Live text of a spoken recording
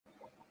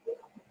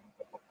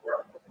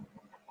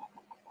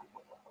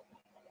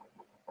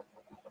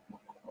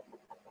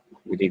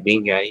Good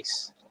evening,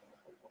 guys.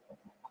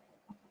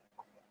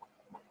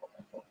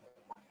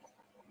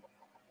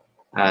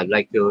 I'd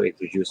like to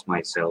introduce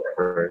myself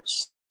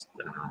first.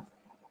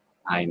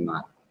 I'm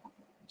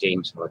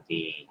James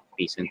Roti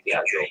P.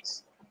 Santiago.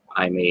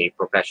 I'm a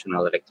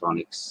professional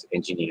electronics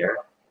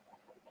engineer,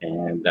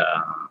 and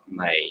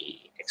my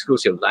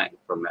exclusive line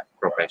from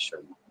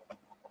profession,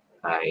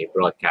 I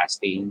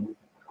broadcasting,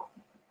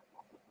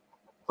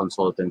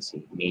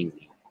 consultancy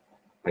mainly.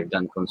 I've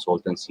done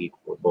consultancy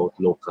for both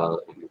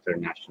local and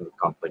international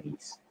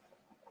companies.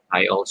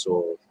 I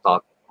also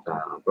taught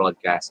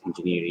broadcast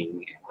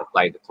engineering and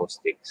applied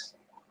acoustics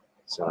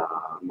sa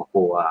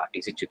Mapua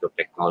Institute of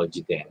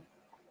Technology then.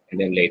 And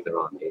then later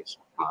on is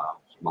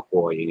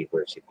Mapua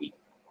University.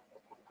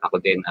 Ako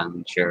din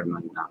ang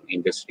chairman ng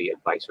Industry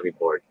Advisory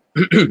Board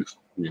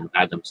ng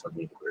Adamson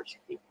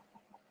University.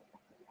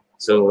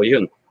 So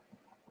yun.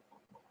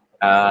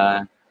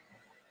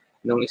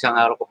 Nung isang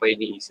araw ko pa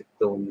iniisip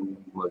itong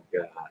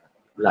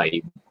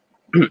mag-live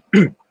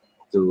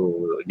to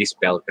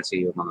dispel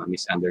kasi yung mga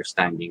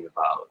misunderstanding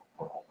about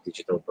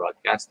digital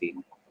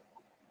broadcasting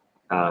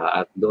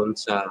at doon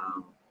sa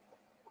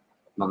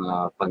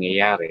mga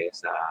pangyayari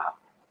sa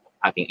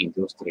ating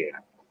industriya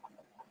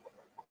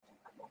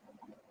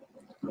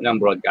ng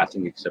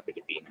broadcasting dito sa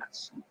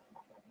Pilipinas.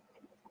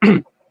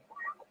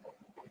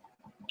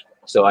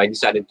 So I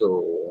decided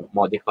to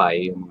modify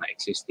yung mga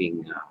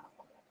existing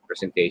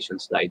presentation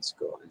slides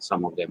ko, and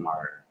some of them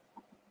are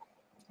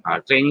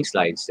training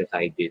slides that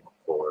I did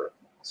for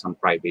some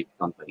private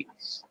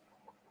companies.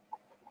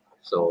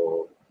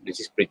 So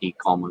this is pretty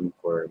common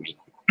for me.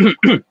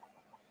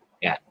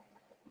 Yeah.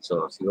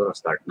 So siguro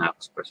start na ako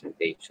sa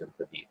presentation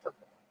ko dito.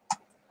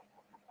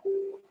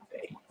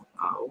 Okay.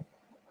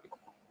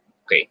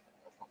 Okay.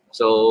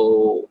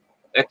 So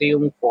ito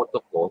yung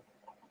photo ko.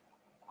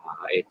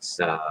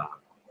 It's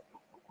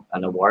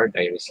an award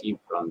I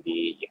received from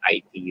the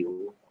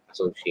ITU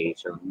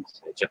Association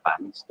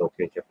Japan,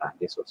 Tokyo, Japan.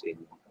 This was in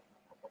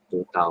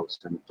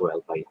 2012,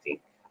 I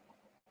think.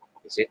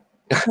 Is it?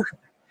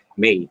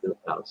 May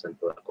 2012.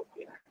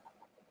 Yeah.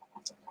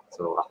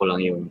 So ako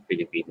lang yung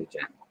Filipino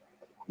dyan.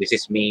 This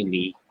is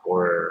mainly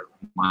for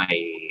my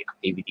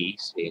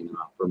activities in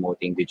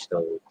promoting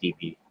digital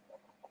TV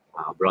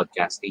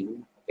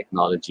broadcasting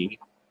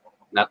technology,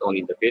 not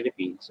only in the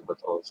Philippines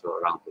but also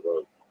around the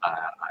world.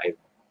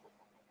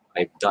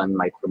 I've done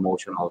my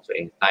promotion also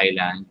in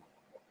Thailand,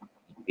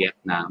 in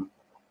Vietnam,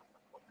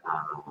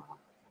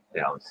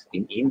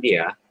 in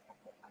India,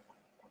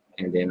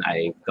 and then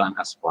I've gone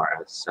as far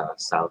as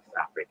South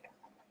Africa.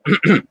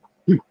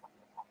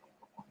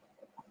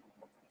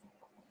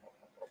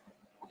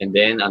 And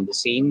then on the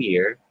same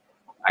year,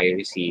 I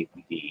received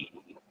the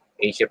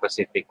Asia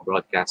Pacific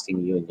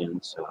Broadcasting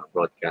Union's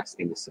Broadcast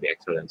Industry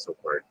Excellence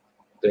Award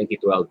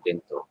 2012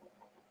 din to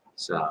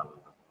sa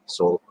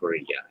Seoul,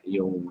 Korea.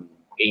 Yung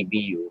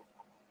ABU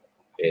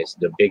is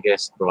the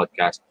biggest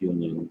broadcast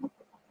union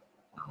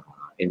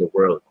in the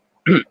world.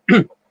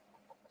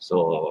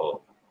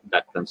 So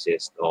that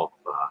consists of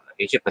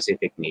Asia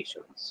Pacific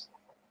nations.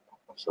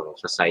 So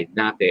sa side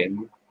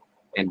natin,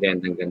 and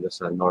then hanggang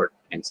sa North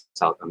and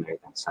South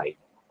American side,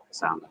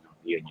 kasama ng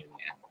union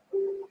yan.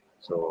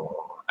 So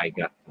I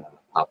got the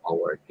top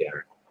award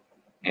there.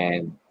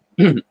 And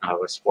I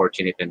was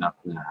fortunate enough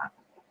na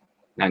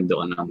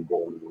nandoon ang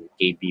buong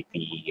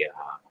KBP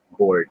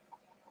board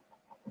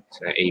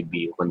sa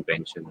ABU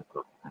convention na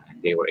to.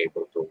 And they were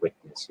able to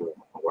witness yung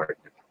award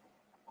na to.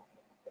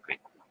 Okay.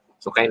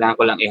 So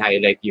kailangan ko lang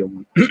i-highlight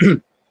yung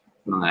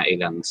mga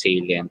ilang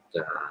salient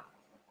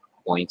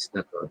points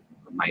na to,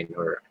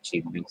 minor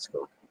achievements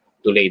ko,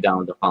 to lay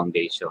down the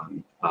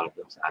foundation para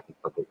sa ating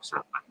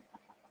pag-uusapan.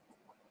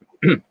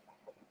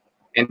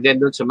 And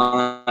then doon sa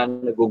mga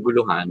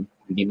naguguluhan,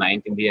 hindi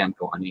maintindihan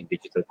kung ano yung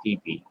digital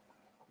TV,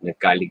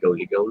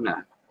 nagkaligaw-ligaw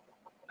na.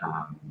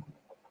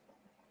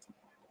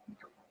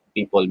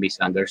 People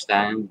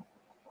misunderstand,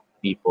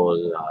 people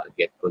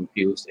get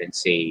confused and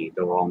say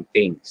the wrong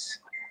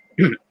things.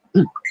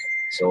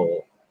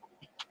 So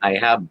I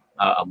have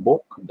a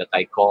book that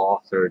I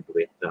co-authored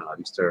with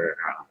Mr.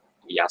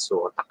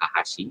 Yasuo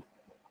Takahashi,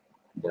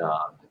 the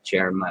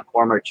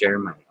former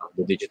chairman of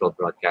the Digital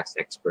Broadcast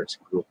Experts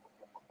Group,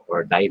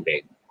 or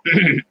DIBEG,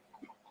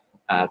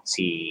 at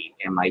si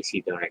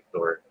MIC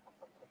Director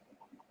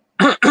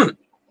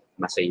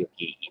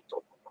Masayuki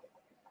Ito.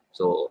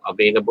 So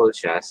available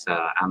siya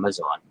sa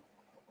Amazon.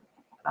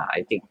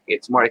 I think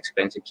it's more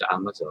expensive sa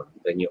Amazon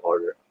than you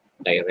order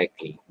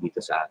directly dito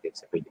sa atin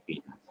sa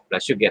Pilipinas.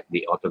 Plus you get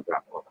the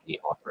autograph of the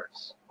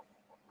authors.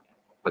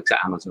 Pag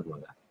sa Amazon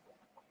wala.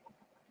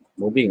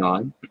 Moving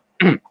on.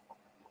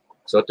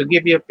 So to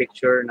give you a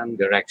picture ng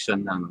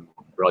direction ng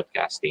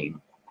broadcasting,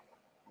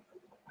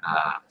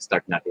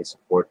 start natin sa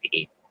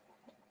 48.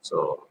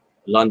 So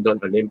London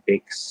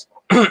Olympics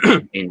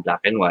in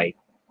black and white.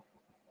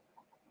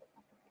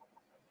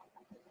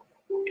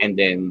 And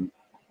then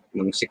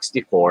nung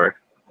 64,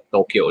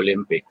 Tokyo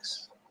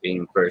Olympics,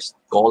 yung first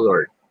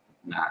colored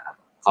na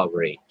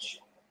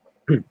coverage.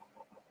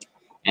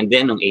 And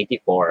then nung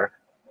 84,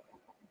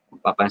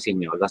 papansin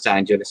nyo, Los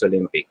Angeles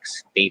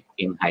Olympics, taped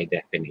in high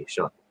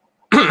definition.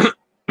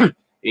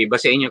 Iba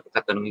sa inyo,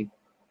 tatanungin,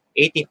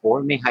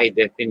 84 may high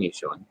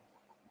definition?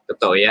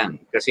 Totoo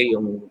yan. Kasi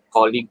yung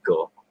colleague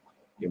ko,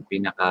 yung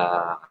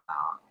pinaka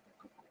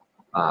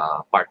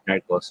partner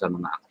ko sa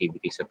mga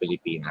activities sa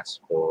Pilipinas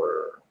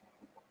for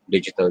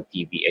digital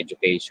TV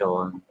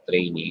education,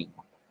 training,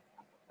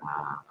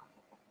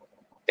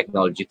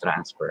 technology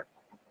transfer,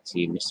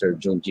 si Mr.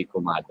 Junji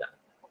Kumada,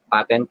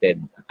 patented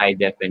high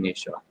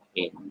definition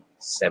in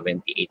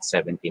 78,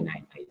 79,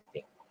 I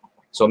think.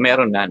 So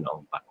meron na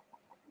noon pa.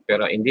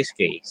 Pero in this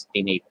case,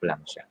 tinape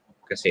lang siya.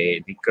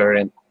 Kasi the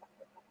current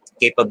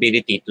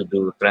capability to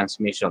do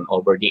transmission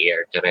over the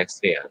air,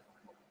 terrestrial,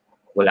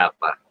 wala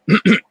pa.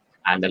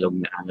 Analog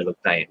na analog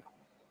tayo.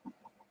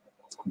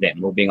 Then,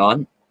 moving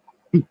on,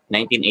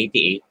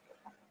 1988,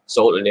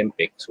 Seoul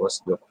Olympics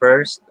was the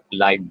first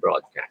live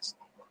broadcast.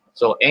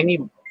 So,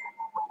 any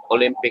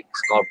Olympics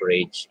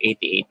coverage,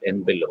 88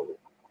 and below,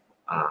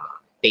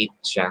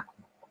 taped siya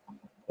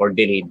or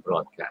delayed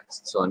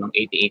broadcast. So, nung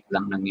 88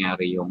 lang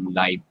nangyari yung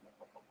live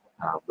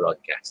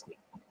broadcasting.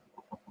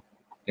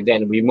 And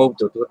then, we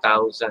moved to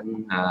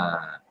 2008,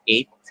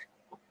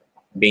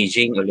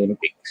 Beijing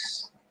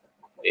Olympics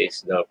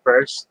is the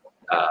first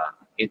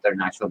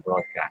international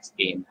broadcast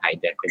in high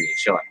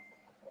definition.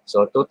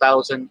 So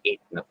 2008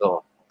 na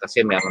to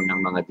kasi meron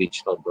ng mga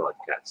digital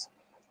broadcast.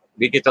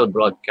 Digital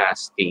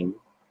broadcasting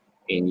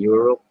in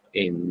Europe,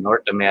 in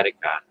North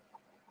America,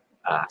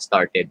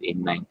 started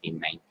in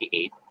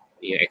 1998,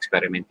 yung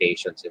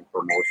experimentations and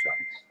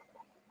promotions.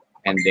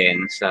 And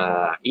then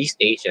sa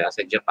East Asia,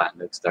 sa Japan,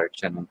 nag-start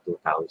siya ng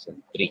 2003.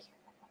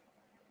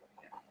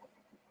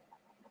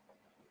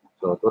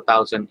 So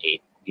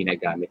 2008,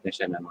 ginagamit na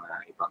siya ng mga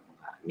ibang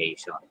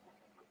nation.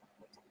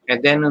 And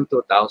then noong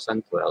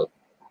 2012,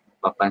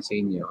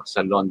 papansin nyo,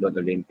 sa London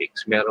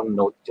Olympics, merong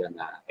note dyan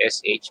na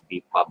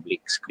SHB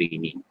public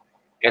screening.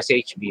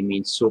 SHB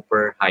means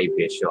super high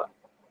vision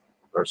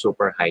or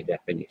super high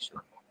definition.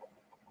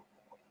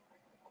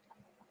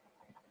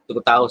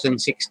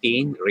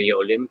 2016,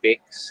 Rio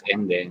Olympics,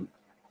 and then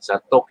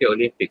sa Tokyo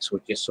Olympics,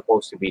 which is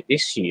supposed to be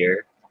this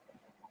year,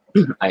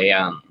 ay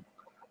ang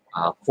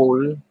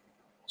full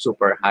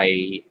super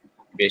high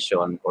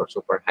vision or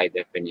super high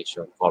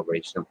definition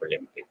coverage ng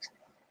Olympics.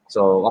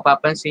 So,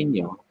 mapapansin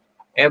nyo,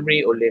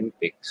 every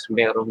Olympics,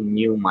 merong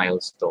new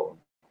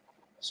milestone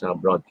sa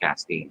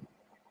broadcasting.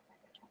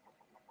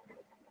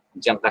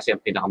 Diyan kasi ang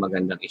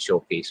pinakamagandang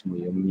i-showcase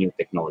mo yung new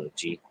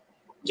technology.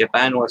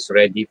 Japan was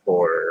ready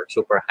for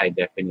super high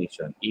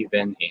definition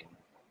even in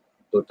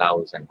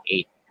 2008.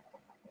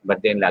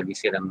 But then, lagi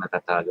silang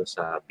natatalo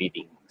sa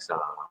bidding sa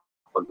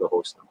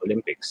pag-host ng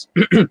Olympics.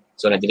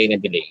 So,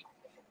 na-delay.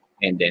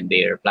 And then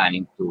they are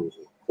planning to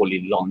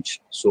fully launch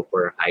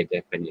super high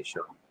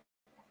definition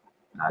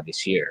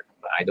this year.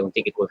 But I don't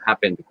think it will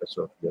happen because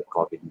of the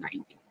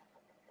COVID-19.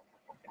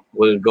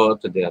 We'll go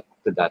to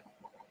that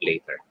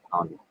later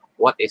on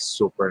what is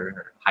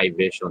super high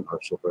vision or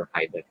super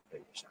high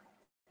definition.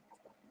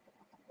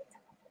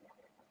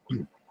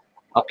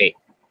 Okay,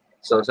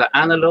 so sa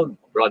analog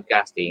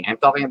broadcasting, I'm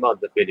talking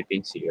about the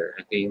Philippines here.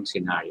 Ito yung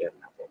scenario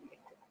natin.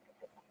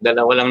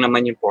 Dalawa lang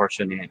naman yung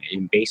portion na yan.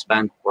 Yung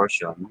baseband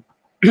portion,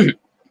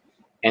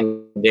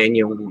 and then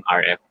yung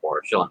RF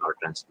portion or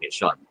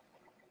transmission.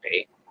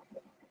 Okay?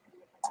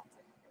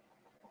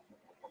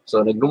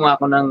 So, naggumawa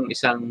ko ng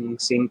isang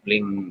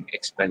simpleng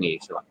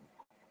explanation.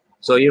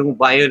 So, yung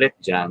violet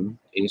dyan,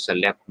 yung sa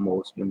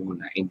leftmost yung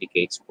muna,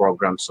 indicates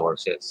program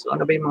sources. So,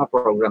 ano ba yung mga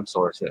program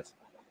sources?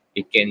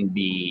 It can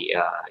be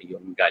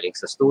yung galing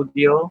sa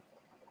studio,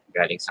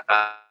 galing sa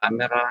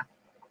camera,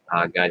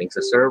 galing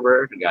sa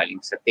server,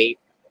 galing sa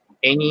tape,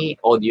 any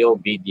audio,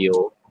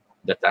 video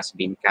that has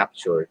been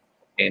captured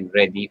and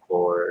ready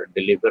for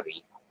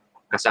delivery,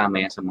 kasama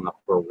yan sa mga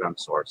program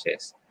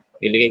sources.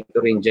 Iligay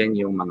ko rin dyan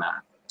yung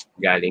mga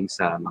galing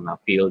sa mga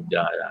field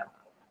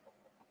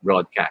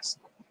broadcast.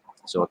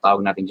 So,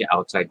 tawag natin dyan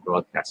outside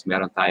broadcast.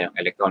 Meron tayong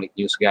electronic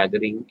news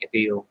gathering. Ito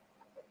yung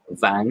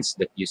vans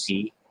that you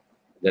see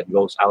that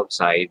goes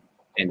outside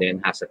and then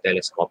has a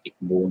telescopic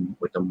boom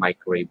with a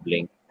microwave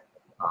link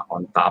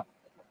on top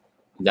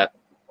that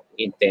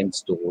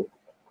intends to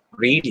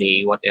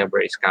relay whatever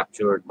is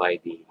captured by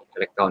the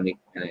electronic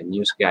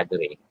news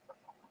gathering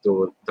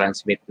to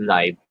transmit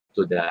live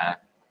to the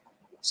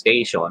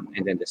station,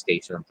 and then the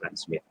station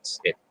transmits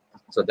it.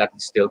 So that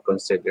is still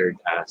considered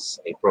as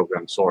a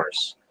program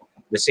source.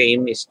 The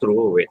same is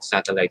true with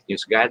satellite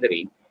news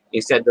gathering.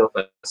 Instead of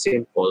a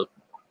simple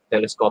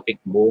telescopic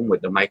boom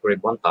with the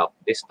microwave on top,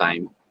 this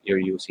time you're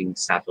using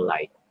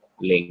satellite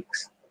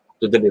links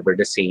to deliver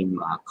the same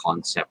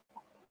concept.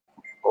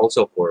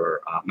 Also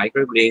for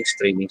microwave links,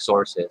 streaming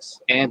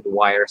sources, and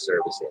wire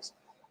services.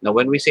 Now,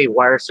 when we say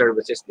wire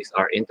services, these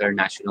are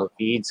international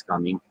feeds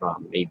coming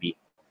from maybe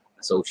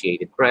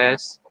Associated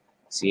Press,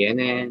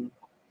 CNN,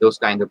 those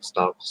kind of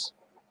stuffs.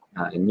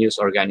 News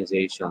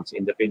organizations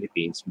in the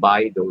Philippines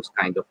buy those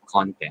kind of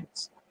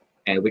contents,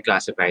 and we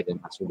classify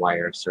them as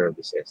wire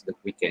services that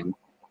we can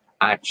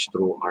patch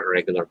through our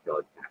regular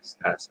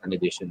broadcast as an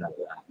additional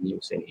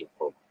news and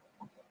info.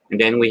 And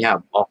then we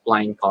have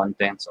offline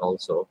contents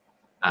also,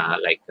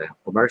 like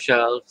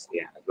commercials,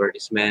 yeah,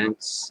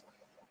 advertisements.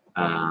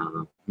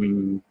 Uh,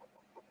 hmm,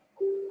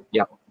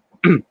 yep.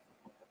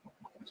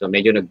 So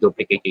medyo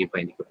nag-duplicate yung pa,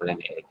 hindi ko pala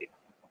na-edit.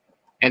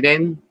 And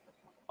then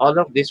all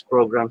of these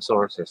program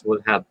sources will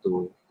have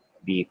to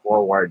be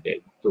forwarded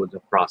to the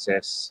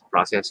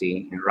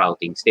processing and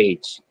routing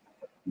stage.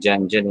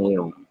 Diyan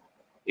na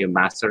yung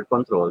master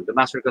control. The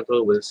master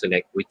control will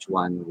select which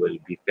one will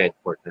be fed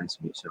for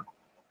transmission.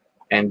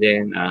 And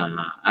then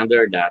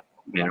under that,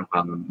 meron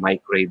kang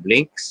microwave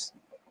links.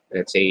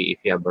 Let's say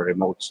if you have a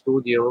remote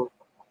studio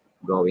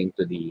going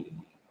to the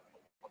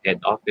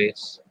head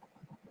office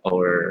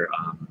or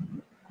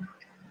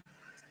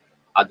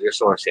other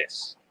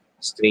sources,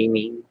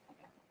 streaming,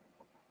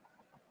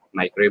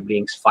 microwave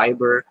links,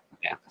 fiber,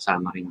 yeah,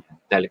 kasama rin yan,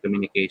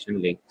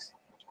 telecommunication links.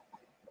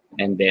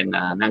 And then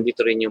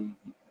nandito rin yung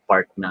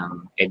part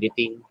ng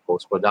editing,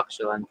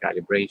 post-production,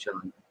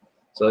 calibration.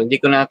 So hindi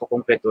ko na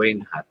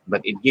kukumpletuhin lahat,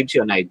 but it gives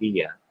you an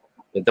idea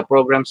that the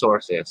program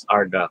sources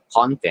are the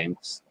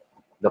contents,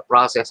 the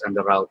process and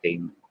the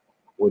routing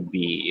would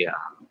be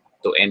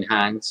to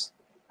enhance,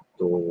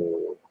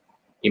 to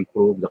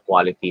improve the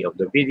quality of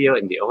the video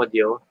and the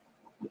audio,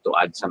 to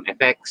add some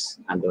effects,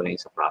 ando na yung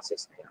sa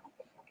process na yan.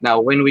 Now,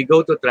 when we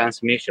go to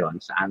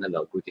transmission sa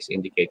analog, which is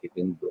indicated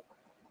in blue,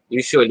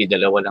 usually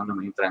dalawa lang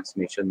naman yung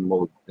transmission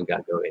mode na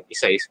gagawin.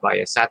 Isa is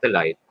via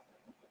satellite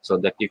so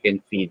that you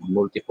can feed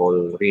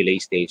multiple relay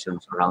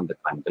stations around the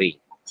country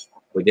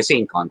with the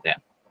same content.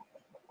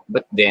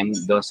 But then,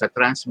 sa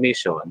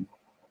transmission,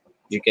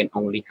 you can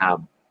only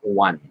have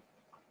one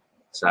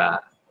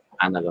sa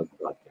analog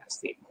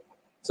broadcasting.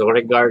 So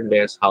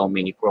regardless how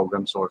many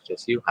program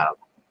sources you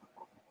have,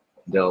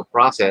 the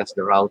process,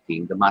 the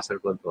routing, the master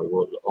control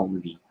will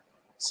only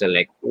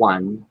select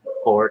one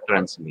for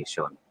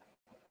transmission.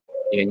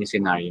 Yan yung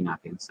scenario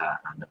natin sa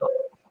analog.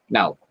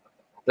 Now,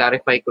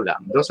 clarify ko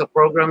lang, those sa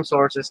program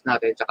sources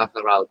natin tsaka sa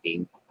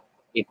routing,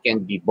 it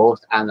can be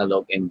both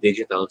analog and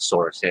digital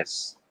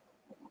sources.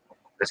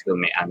 Kasi kung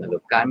may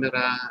analog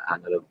camera,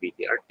 analog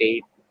VTR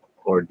tape,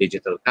 or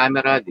digital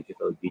camera,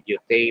 digital video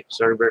tape,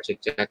 servers,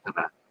 etc.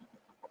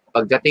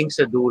 Pagdating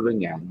sa dulo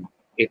niyan,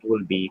 it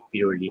will be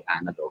purely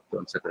analog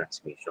doon sa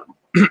transmission.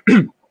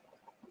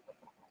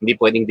 Hindi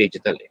pwedeng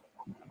digital eh.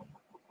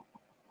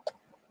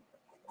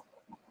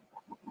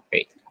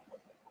 Okay.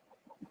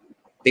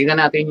 Tingnan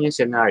natin yung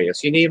scenario.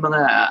 Sino yung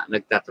mga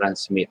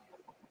nagtatransmit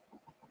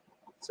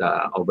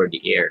sa over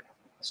the air?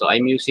 So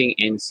I'm using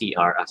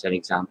NCR as an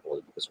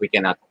example because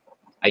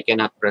I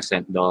cannot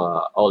present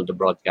all the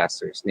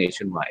broadcasters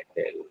nationwide.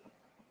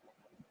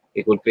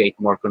 It will create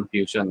more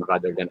confusion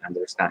rather than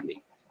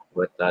understanding.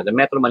 But the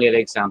Metro Manila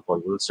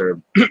example will serve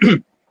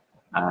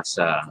as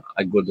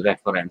a good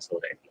reference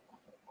already.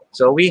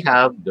 So we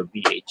have the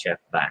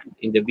VHF band.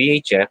 In the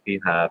VHF,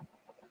 you have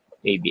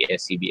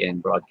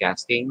ABS-CBN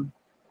Broadcasting,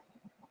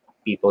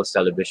 People's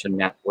Television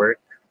Network,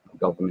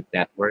 Government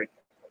Network,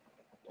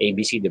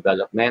 ABC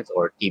Development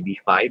or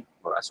TB5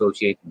 or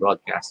Associate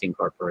Broadcasting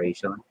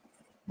Corporation.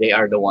 They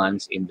are the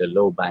ones in the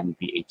low band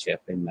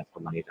VHF in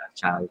Metro Manila,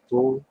 channel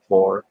 2,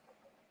 4,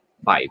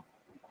 5.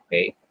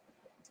 Okay.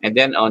 And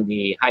then on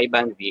the high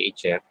band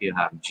VHF, you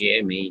have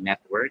GMA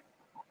Network,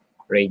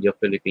 Radio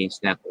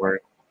Philippines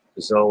Network,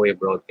 Zoe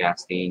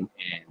Broadcasting,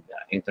 and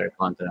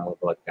Intercontinental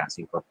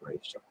Broadcasting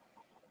Corporation,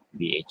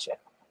 VHF.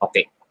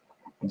 Okay.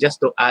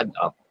 Just to add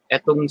up,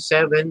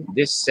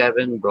 these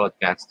seven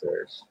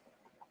broadcasters,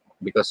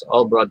 because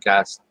all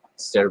broadcast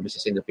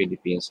services in the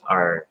Philippines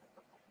are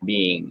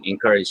being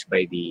encouraged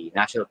by the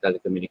National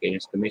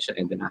Telecommunications Commission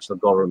and the national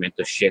government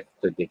to shift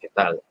to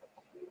digital.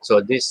 So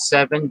these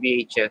 7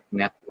 VHF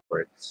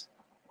networks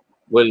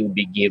will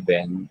be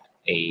given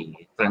a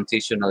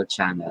transitional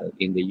channel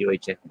in the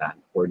UHF band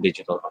for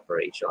digital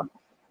operation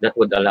that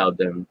would allow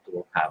them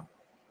to have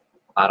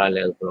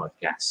parallel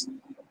broadcast.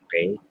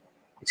 Okay?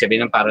 Ibig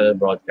sabihin ng parallel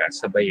broadcast,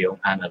 sabay yung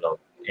analog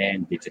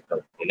and digital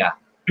nila.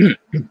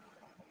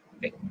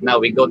 Okay. Now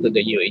we go to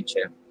the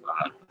UHF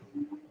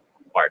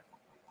part.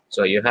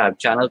 So you have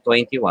channel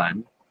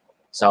 21,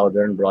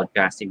 Southern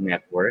Broadcasting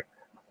Network,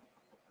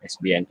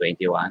 SBN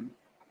 21.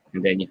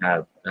 And then you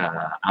have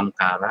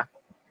Amcara,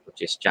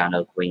 which is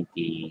channel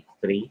 23.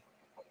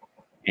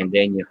 And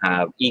then you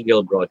have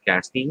Eagle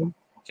Broadcasting,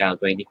 channel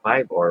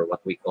 25, or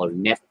what we call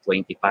Net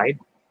 25.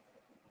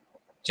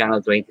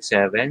 Channel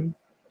 27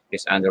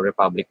 is under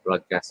Republic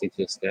Broadcasting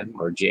System,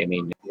 or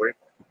GMA Network,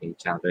 in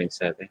channel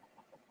 27.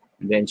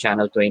 And then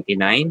channel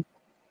 29,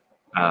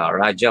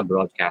 Raja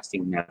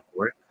Broadcasting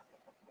Network.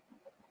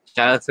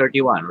 Channel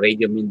 31,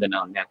 Radio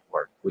Mindanao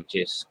Network, which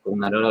is,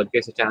 kung nanonood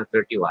kayo sa channel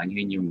 31,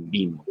 yun yung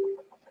beam.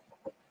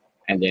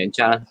 And then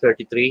channel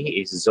 33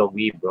 is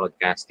Zoe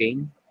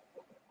Broadcasting.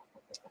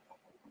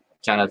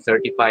 Channel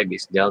 35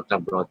 is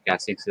Delta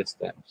Broadcasting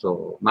System.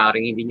 So,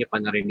 maaaring hindi nyo pa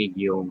narinig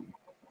yung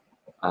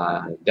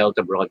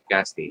Delta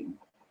Broadcasting.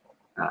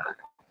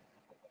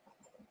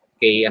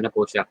 Kay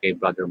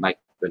Brother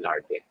Mike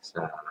Velarde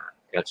sa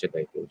El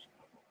Shaddai Fusion.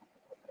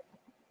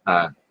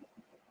 Uh,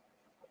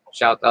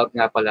 shout out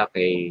nga pala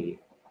kay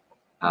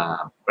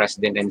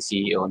President and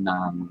CEO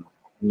ng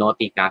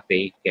Naughty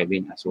Cafe,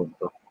 Kevin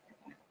Asunto.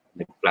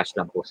 Nag-flash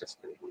lang po sa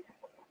screen.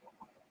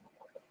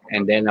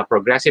 And then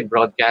Progressive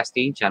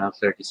Broadcasting, Channel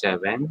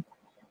 37.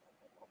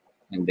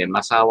 And then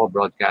Masawa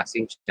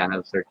Broadcasting,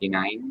 Channel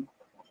 39,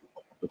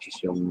 which is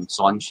yung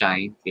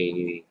Sunshine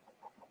kay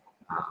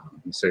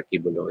Mr.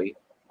 Kibuloy.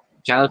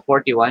 Channel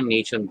 41,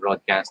 Nation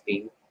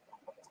Broadcasting.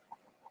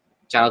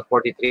 Channel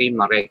 43,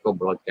 Mareco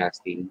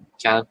Broadcasting.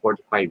 Channel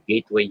 45,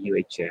 Gateway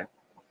UHF.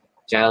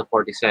 Channel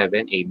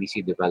 47,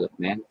 ABC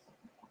Development.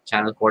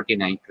 Channel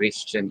 49,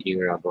 Christian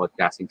Era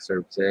Broadcasting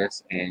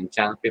Services. And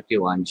Channel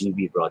 51,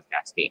 GB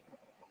Broadcasting.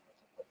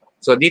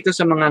 So dito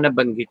sa mga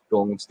nabanggit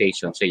kong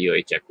station sa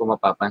UHF, kung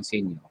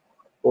mapapansin nyo,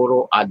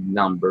 puro odd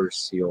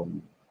numbers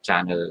yung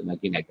channel na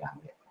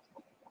ginagamit.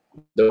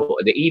 Though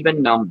the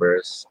even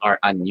numbers are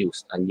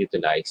unused,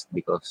 unutilized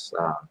because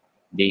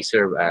they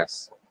serve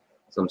as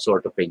some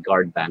sort of a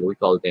guard band. We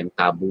call them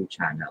taboo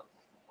channels.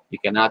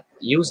 You cannot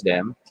use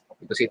them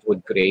because it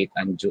would create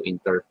undue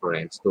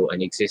interference to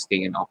an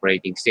existing and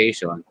operating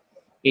station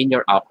in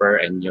your upper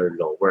and your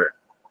lower.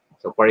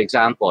 So for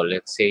example,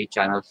 let's say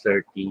channel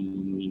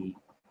 41.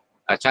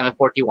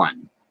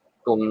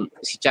 Kung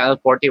si channel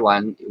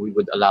 41, we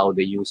would allow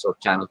the use of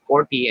channel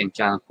 40 and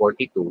channel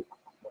 42.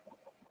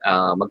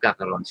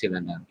 Magkakaroon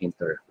sila ng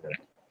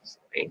interference.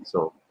 Okay?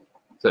 So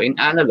in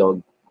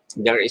analog,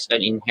 there is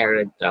an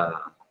inherent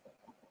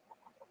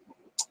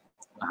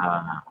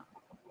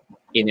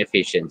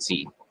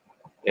inefficiency.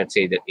 Let's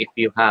say that if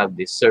you have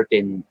this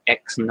certain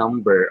X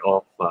number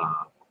of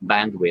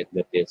bandwidth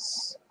that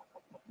is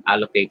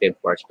allocated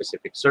for a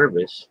specific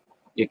service,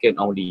 you can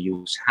only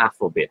use half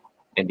of it,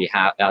 and the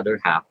other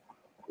half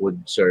would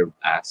serve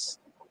as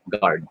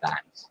guard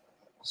bands.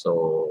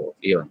 So,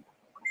 yun.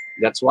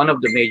 That's one of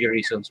the major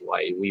reasons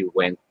why we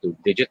went to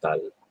digital,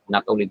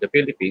 not only the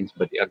Philippines,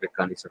 but the other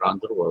countries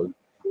around the world,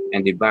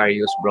 and the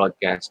various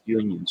broadcast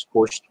unions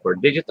pushed for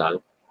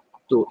digital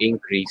to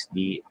increase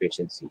the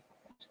efficiency.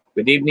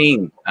 Good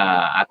evening,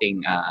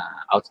 ating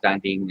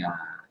outstanding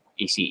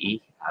ECE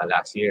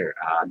last year,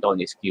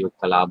 Donis Q.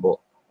 Talabo.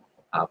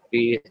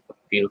 Please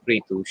feel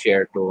free to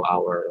share to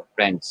our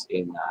friends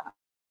in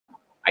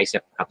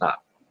ISEP Kata.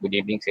 Good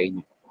evening sa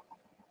inyo.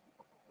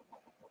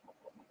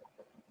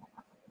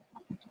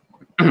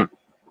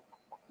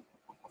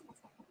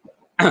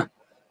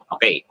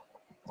 Okay.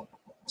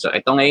 So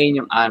ito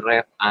ngayon yung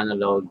RF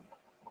analog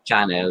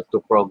channel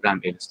to program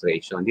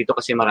illustration. Dito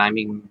kasi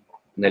maraming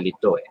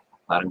nalito eh.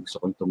 Parang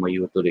gusto kong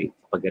tumayo tuloy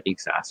pagdating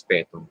sa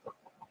aspeto nito.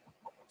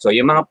 So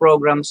yung mga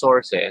program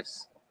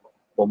sources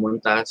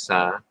pumunta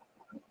sa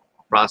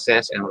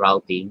process and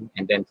routing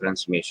and then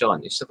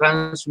transmission. It's the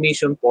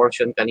transmission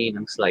portion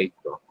kaninang slide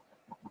ko.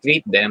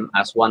 Treat them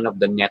as one of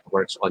the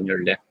networks on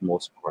your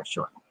leftmost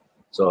portion.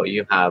 So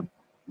you have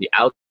the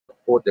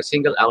output, the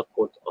single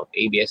output of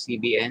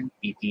ABS-CBN,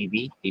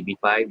 PTV,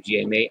 TV5,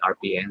 GMA,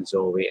 RPN,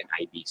 ZOE, and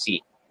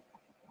IBC.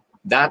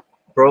 That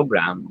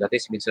program that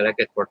has been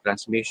selected for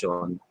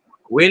transmission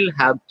will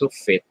have to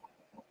fit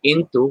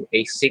into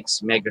a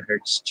 6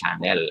 megahertz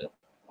channel.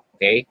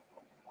 Okay?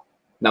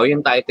 Now,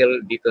 yung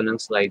title dito ng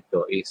slide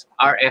ko is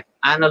RF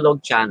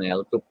Analog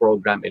Channel to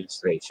Program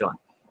Illustration,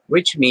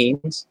 which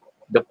means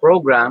the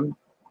program,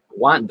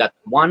 one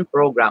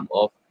program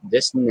of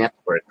these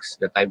networks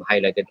that I've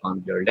highlighted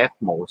on your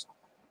leftmost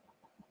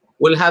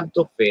will have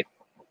to fit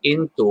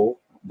into,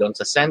 doon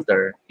sa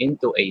center,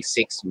 into a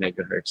 6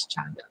 megahertz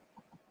channel.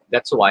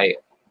 That's why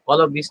all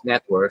of these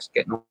networks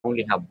can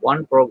only have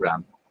one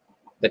program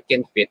that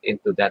can fit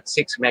into that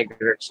 6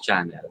 megahertz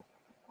channel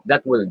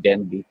that will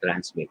then be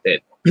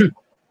transmitted.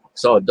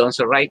 So, doon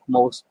sa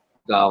rightmost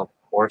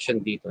portion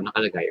dito,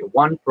 nakalagay,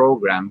 one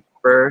program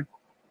per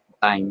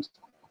time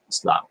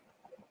slot.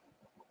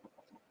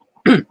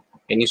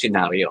 In yung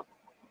scenario.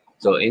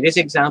 So, in this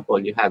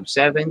example, you have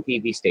 7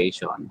 TV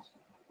stations.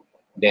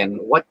 Then,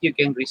 what you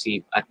can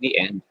receive at the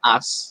end,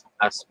 as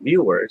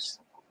viewers,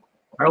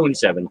 are only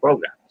 7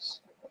 programs.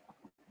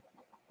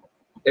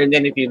 And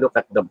then, if you look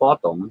at the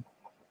bottom,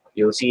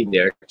 you'll see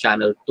there,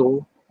 channel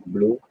 2,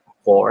 blue,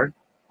 4,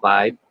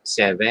 5,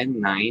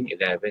 7, 9,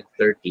 11,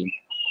 13.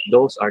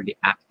 Those are the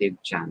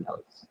active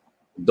channels.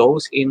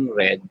 Those in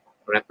red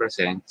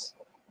represents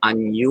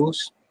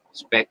unused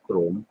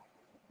spectrum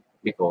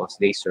because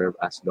they serve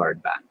as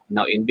guard band.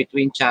 Now, in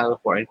between channel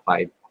 4 and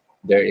 5,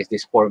 there is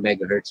this 4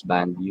 megahertz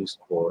band used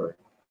for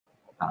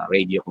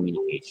radio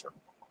communication.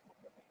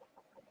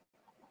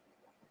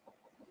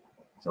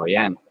 So,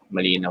 yan.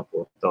 Malinaw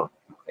po ito.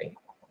 Okay.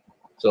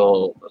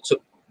 So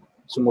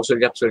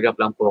sumusulyap-sulyap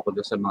lang po ako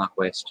doon sa mga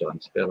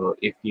questions. Pero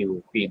if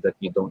you feel that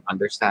you don't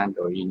understand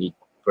or you need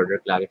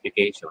further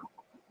clarification,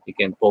 you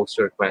can post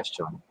your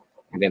question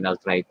and then I'll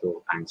try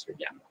to answer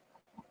them.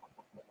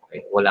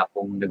 Okay. Wala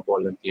pong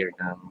nag-volunteer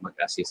na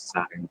mag-assist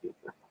sa akin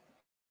dito.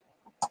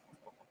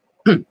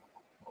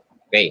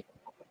 Okay.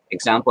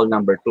 Example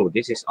number 2.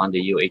 This is on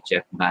the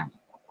UHF band.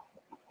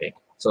 Okay.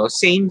 So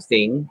same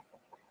thing.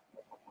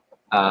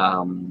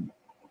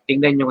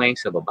 Tingnan nyo ngayon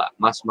sa baba.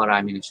 Mas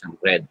marami na siyang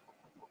red.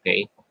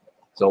 Okay,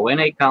 so when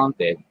I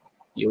counted,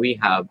 we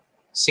have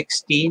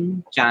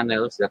 16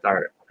 channels that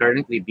are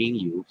currently being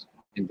used,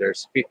 and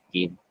there's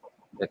 15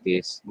 that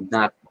is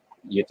not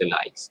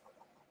utilized.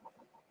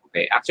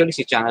 Okay, actually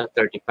si channel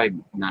 35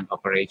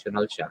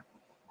 non-operational siya,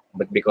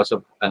 but because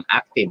of an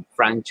active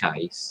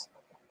franchise,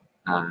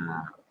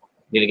 uh,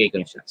 nilagay ko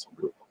na siya as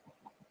blue.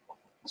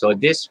 So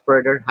this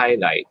further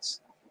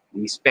highlights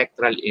the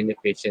spectral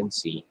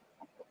inefficiency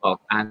of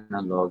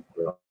analog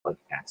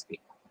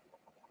broadcasting.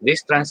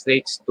 This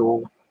translates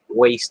to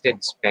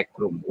wasted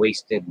spectrum,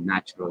 wasted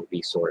natural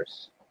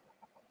resource.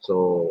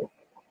 So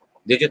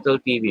digital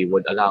TV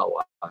would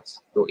allow us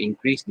to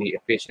increase the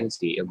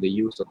efficiency of the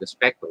use of the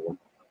spectrum,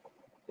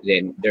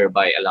 then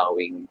thereby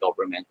allowing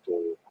government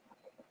to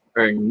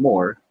earn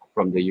more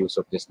from the use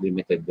of this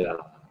limited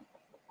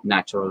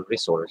natural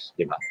resource,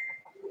 diba?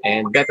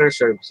 And better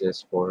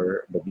services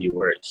for the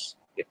viewers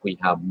if we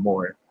have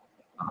more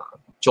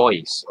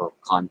choice of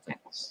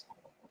contents.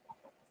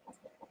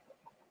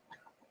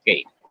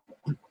 Okay,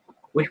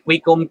 if we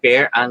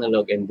compare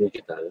analog and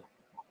digital,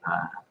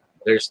 uh,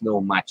 there's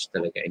no match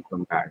talaga in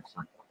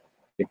comparison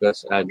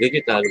because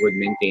digital would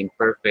maintain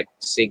perfect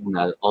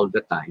signal all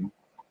the time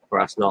for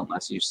as long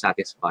as you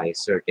satisfy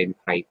certain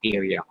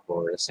criteria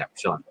for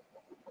reception.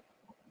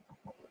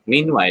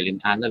 Meanwhile, in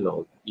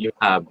analog, you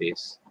have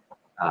this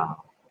uh,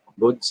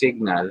 good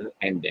signal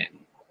and then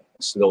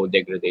slow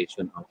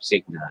degradation of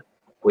signal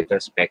with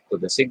respect to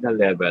the signal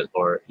level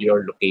or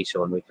your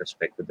location with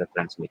respect to the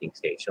transmitting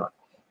station,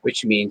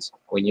 which means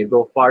when you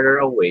go farther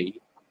away,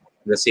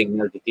 the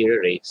signal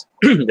deteriorates.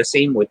 The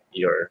same with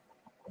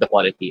the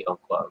quality of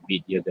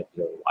video that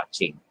you're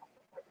watching.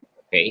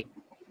 Okay.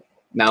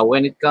 Now,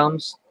 when it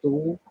comes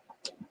to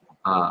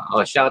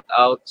shout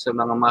out sa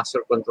mga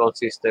master control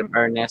system,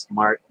 Ernest,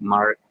 Mark,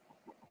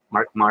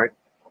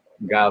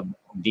 Gab,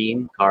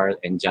 Dean, Carl,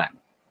 and John.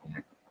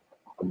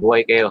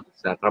 Buhay kayo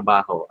sa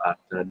trabaho at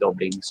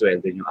dobleng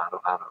sweldo nyo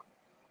araw-araw.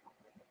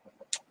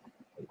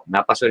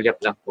 Napasulyap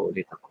lang po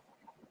ulit ako.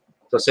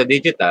 So sa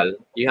digital,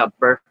 you have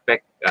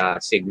perfect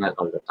signal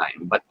all the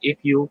time. But if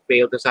you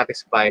fail to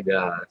satisfy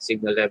the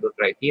signal level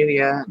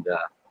criteria, the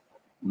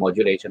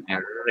modulation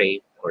error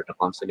rate, or the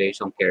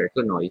constellation carrier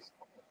to noise,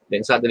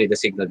 then suddenly the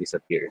signal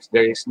disappears.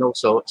 There is no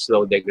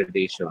slow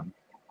degradation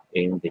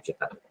in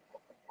digital.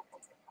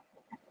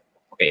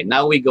 Okay,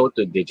 now we go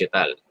to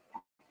digital.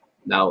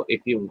 Now,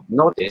 if you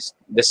notice,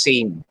 the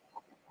same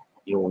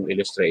yung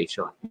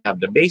illustration. You have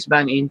the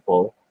baseband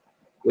info,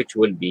 which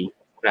will be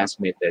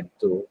transmitted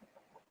to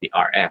the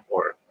RF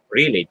or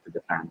relayed to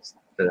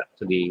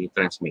the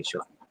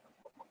transmission.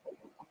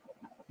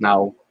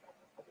 Now,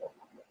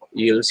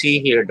 you'll see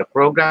here the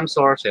program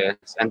sources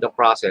and the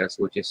process,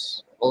 which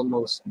is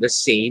almost the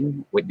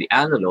same with the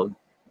analog,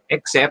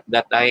 except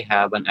that I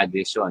have an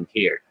addition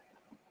here.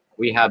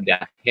 We have the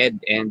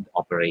head-end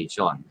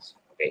operations.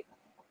 Okay.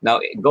 Now,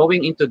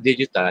 going into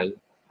digital,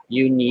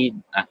 you need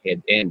a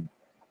head-end.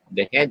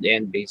 The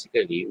head-end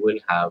basically will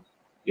have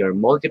your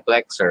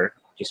multiplexer,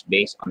 which is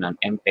based on an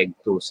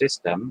MPEG-2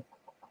 system.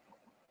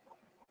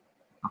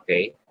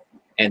 Okay.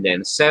 And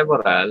then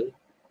several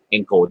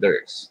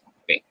encoders.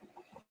 Okay.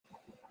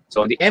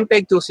 So the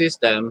MPEG-2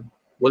 system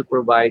will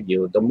provide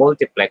you the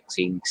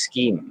multiplexing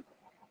scheme.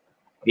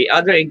 The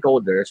other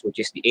encoders, which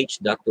is the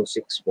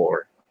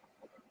H.264,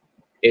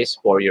 is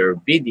for your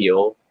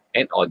video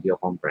and audio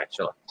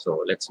compression.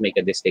 So let's make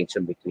a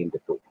distinction between the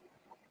two.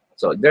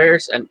 So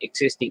there's an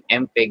existing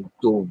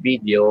MPEG-2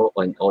 video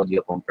and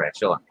audio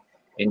compression.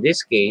 In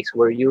this case,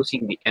 we're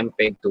using the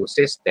MPEG-2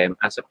 system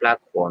as a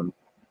platform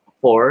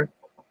for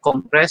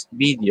compressed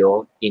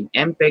video in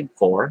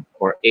MPEG-4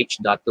 or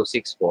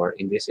H.264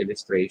 in this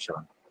illustration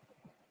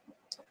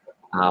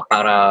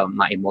para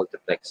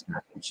ma-multiplex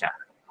natin siya.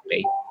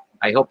 Okay?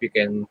 I hope you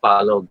can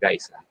follow,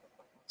 guys.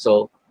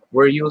 So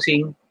we're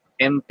using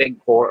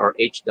MPEG-4 or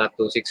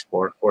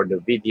H.264 for the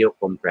video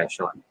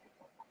compression.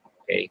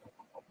 Okay?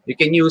 You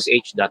can use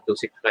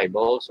H.265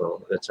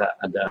 also. That's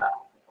the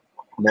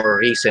more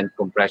recent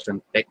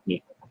compression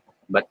technique.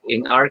 But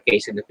in our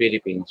case, in the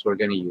Philippines, we're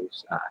going to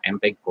use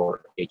MPEG-4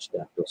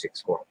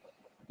 H.264.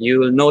 You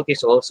will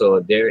notice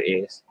also there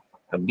is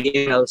a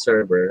BNL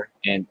server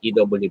and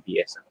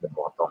EWBS at the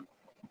bottom.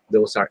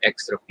 Those are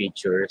extra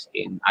features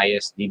in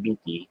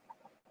ISDB-T,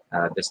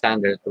 the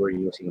standard we're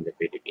using in the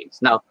Philippines.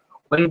 Now,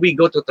 when we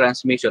go to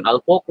transmission,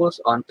 I'll focus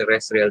on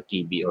terrestrial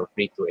TV or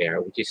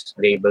free-to-air, which is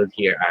labeled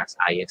here as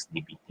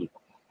ISDB-T.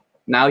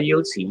 Now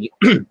you'll see,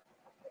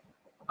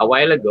 a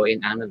while ago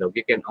in analog,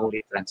 you can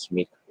only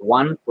transmit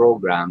one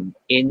program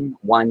in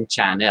one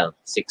channel,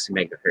 6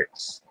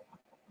 megahertz.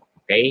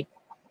 Okay?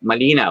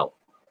 Malinaw.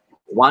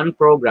 One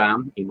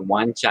program in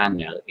one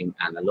channel in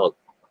analog.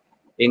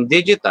 In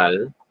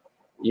digital,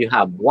 you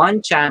have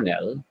one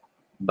channel,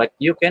 but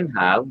you can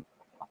have,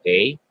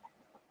 okay,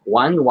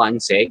 one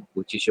seg,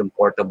 which is yung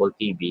portable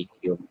TV,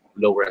 yung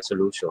low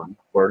resolution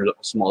for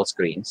small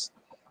screens,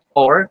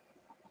 or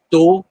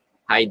 2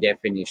 high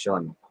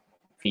definition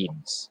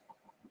feeds.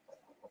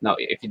 Now,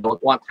 if you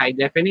don't want high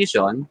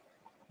definition,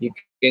 you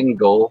can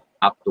go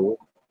up to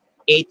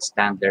 8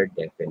 standard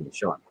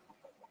definition.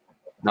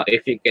 Now,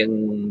 if you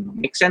can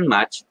mix and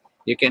match,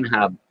 you can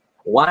have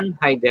 1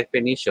 high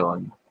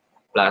definition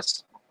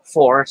plus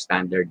 4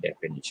 standard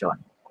definition.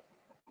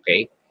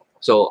 Okay?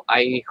 So,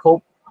 I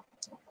hope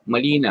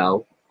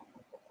malinaw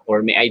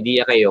or may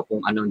idea kayo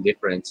kung anong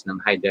difference ng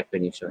high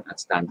definition at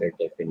standard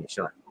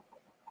definition.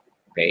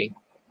 Okay?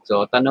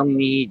 So, tanong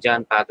ni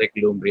John Patrick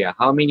Lumbria,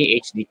 how many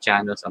HD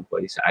channels ang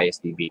pwede sa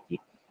ISDB-T?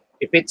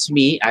 If it's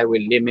me, I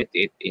will limit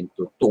it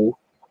into 2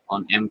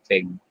 on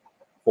MPEG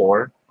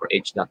 4 or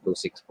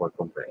H.264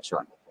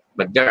 compression.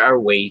 But there are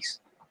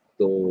ways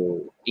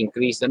to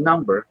increase the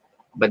number,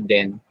 but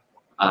then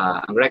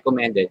ang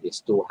recommended is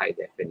 2 high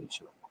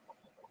definition.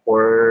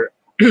 For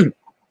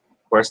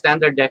for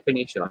standard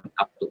definition,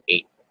 up to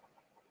 8.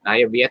 I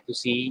have yet to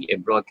see a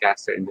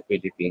broadcaster in the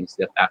Philippines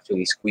that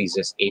actually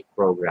squeezes 8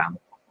 program.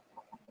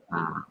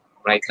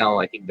 Right now,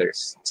 I think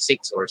there's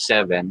 6 or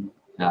 7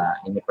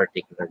 in a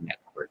particular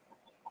network.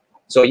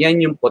 So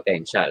yan yung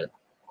potential.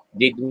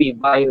 Did we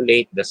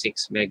violate the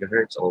 6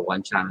 megahertz or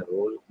 1 channel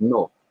rule?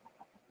 No.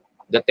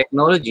 The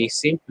technology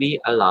simply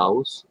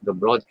allows the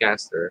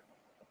broadcaster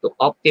to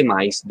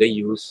optimize the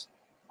use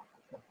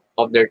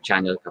of their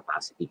channel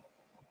capacity.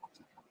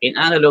 In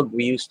analog,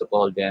 we used to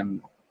call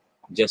them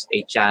just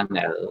a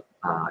channel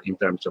in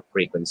terms of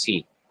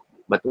frequency.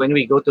 But when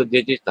we go to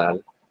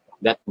digital,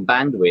 that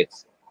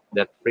bandwidth,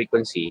 that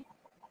frequency,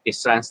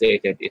 is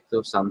translated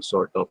into some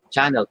sort of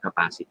channel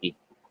capacity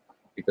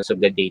because of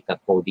the data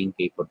coding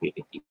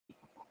capability.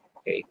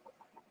 Okay?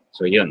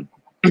 So yun.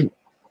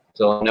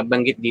 So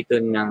nabanggit dito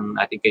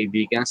ng ating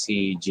kaibigan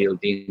si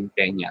Gildin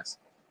Peñas.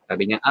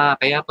 Sabi niya,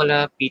 kaya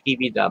pala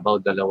PTV Davao,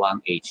 2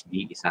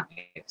 HD,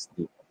 1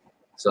 SD.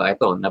 So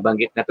ito,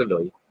 nabanggit na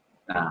tuloy,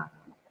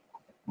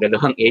 2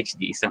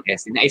 HD, 1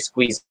 SD,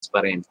 na-squeeze pa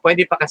rin.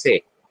 Pwede pa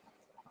kasi.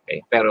 Okay?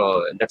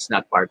 Pero that's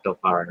not part of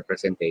our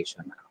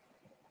presentation.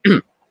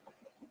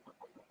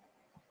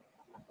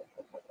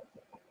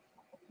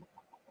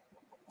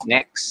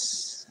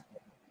 Next.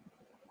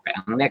 Okay,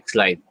 ang next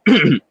slide.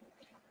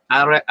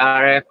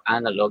 RF,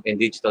 analog, and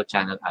digital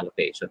channel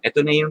allocation.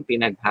 Ito na yung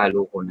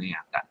pinaghalo ko na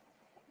yata.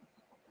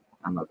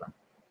 Tama ba?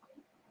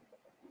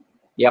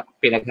 Yep,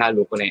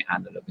 pinaghalo ko na yung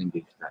analog and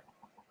digital.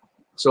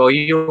 So,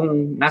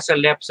 yung nasa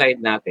left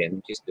side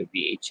natin, which is the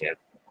VHF,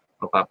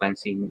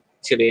 mapapansin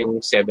sila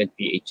yung 7th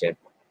VHF,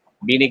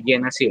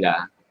 binigyan na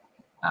sila,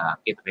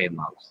 kita kayo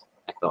mouse,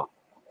 ito,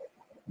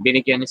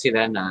 binigyan na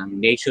sila ng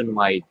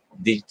nationwide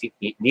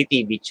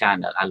DTV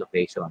channel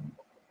allocation.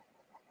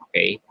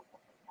 Okay?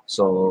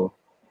 So,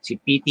 si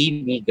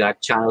PTV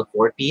got channel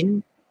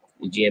 14,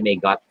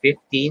 GMA got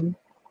 15,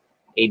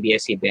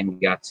 ABS-CBN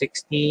got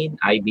 16,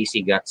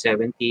 IBC got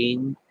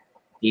 17,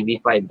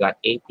 TV5 got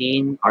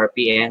 18,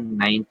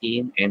 RPN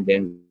 19, and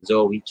then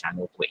Zoe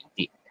channel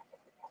 20.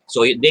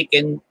 So they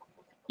can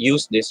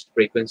use this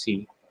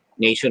frequency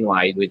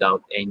nationwide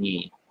without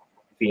any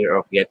fear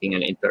of getting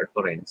an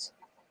interference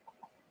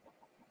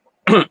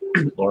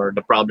or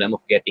the problem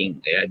of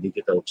getting a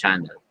digital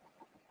channel.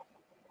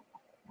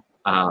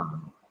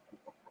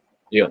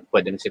 Yun,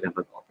 pwede na silang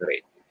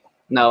mag-operate.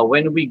 Now,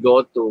 when we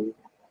go to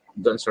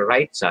doon sa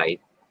right side,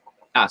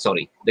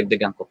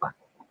 dagdagan ko pa.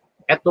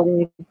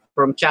 Etong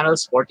from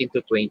channels 14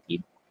 to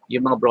 20,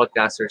 yung mga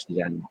broadcasters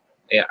diyan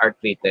are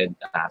treated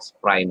as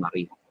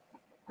primary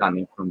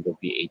coming from the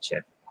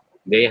VHF.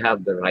 They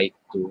have the right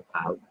to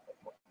have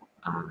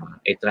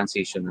a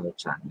transitional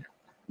channel.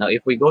 Now,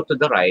 if we go to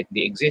the right,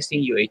 the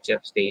existing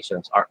UHF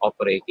stations are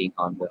operating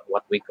on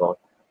what we call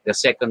the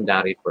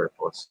secondary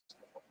purpose.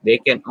 They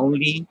can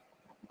only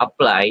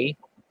apply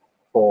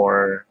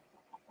for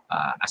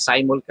a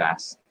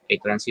simulcast, a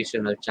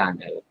transitional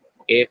channel,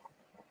 if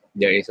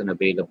there is an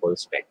available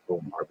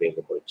spectrum or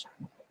available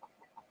channel.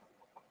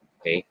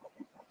 Okay?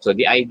 So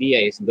the idea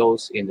is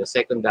those in the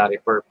secondary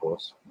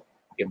purpose,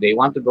 if they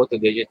want to go to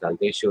digital,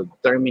 they should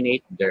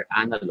terminate their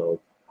analog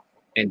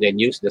and then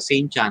use the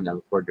same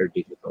channel for their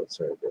digital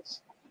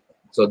service.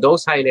 So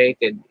those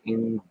highlighted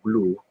in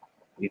blue,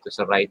 dito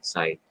sa right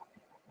side,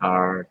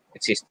 are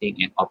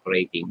existing and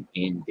operating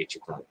in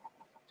digital.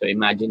 So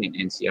imagine in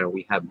NCR,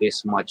 we have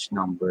this much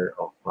number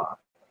of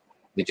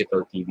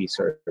digital TV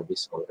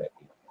service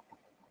already.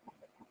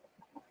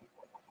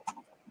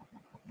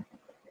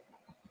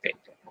 Okay.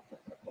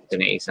 Ito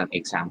na isang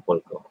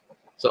example ko.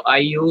 So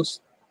I use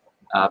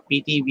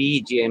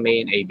PTV,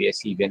 GMA, and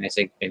ABS-CBN as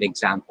an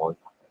example.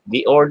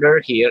 The order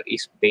here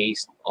is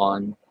based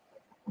on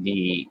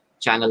the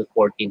channel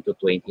 14 to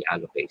 20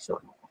 allocation.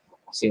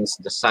 Since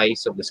the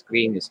size of the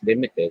screen is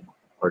limited,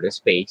 or the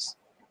space,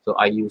 so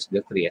I use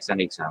the 3 as an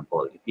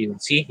example. If you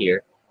see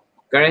here,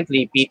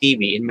 currently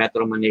PTV in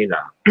Metro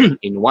Manila,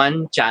 in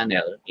one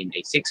channel, in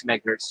a 6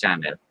 megahertz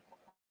channel,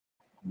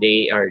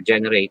 they are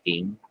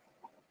generating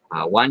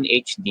 1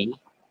 HD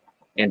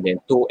and then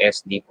 2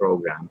 SD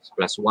programs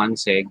plus 1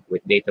 seg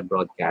with data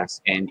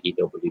broadcast and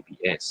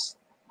EWBS.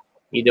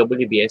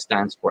 EWBS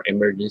stands for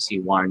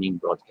Emergency Warning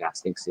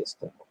Broadcasting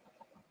System.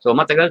 So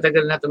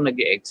matagal-tagal na itong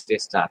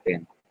nag-exist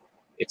natin.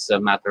 It's a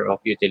matter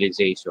of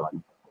utilization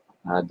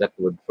that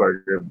would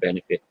further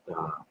benefit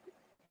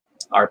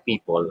our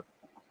people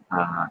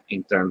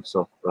in terms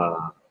of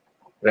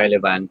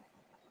relevant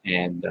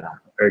and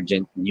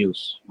urgent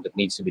news that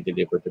needs to be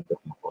delivered to the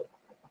people.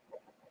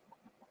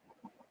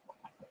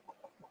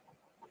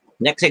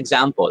 Next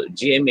example,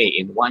 GMA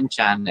in one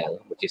channel,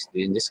 which is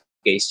in this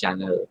case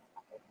channel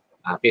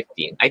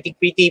 15. I think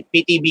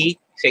PTB,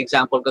 sa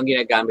example, kung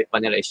ginagamit pa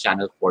nila is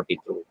channel 42.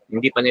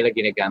 Hindi pa nila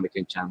ginagamit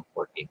yung channel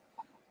 14.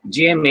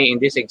 GMA in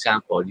this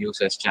example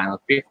uses channel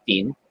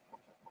 15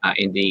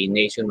 in the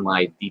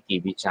nationwide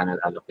DTV channel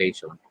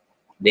allocation.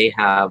 They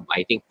have,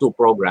 I think, 2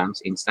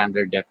 programs in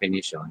standard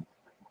definition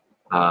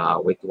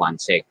with 1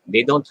 sec.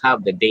 They don't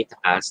have the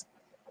datacast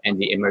and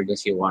the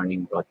emergency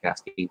warning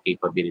broadcasting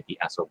capability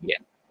as of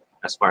yet,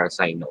 as far as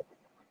I know.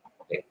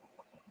 Okay.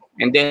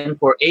 And then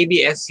for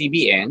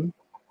ABS-CBN,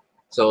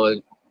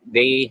 so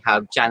they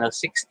have channel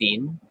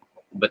 16,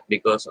 but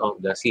because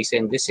of the cease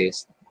and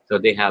desist, so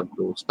they have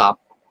to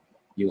stop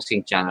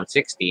using channel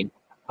 16.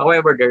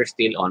 However, they're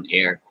still on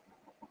air.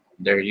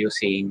 They're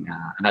using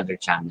another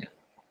channel,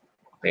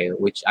 okay,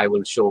 which I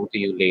will show to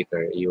you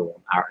later, yung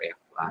RF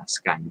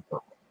scan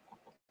ko.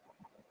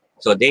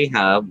 So they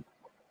have,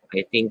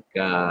 I think,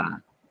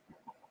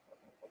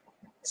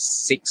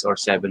 6 or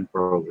 7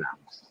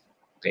 programs.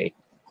 Okay,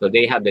 so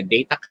they have the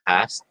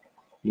datacast.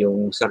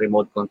 Yung sa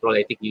remote control,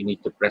 I think you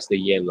need to press the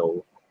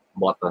yellow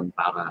button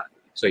para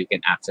so you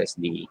can access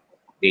the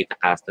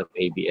datacast of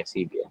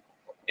ABS-CBN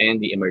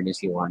and the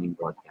emergency warning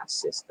broadcast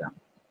system.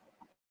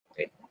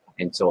 Okay,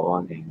 and so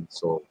on and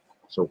so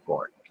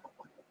forth.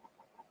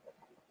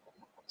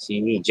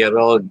 Si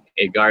Gerald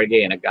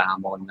Egarge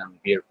naghahamon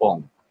ng beer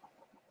pong.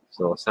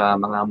 So sa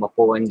mga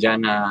mapuan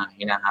dyan na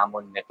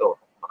hinahamon nito,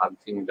 baka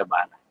gusto nyo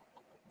labanan.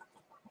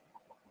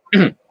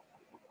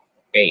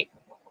 Okay.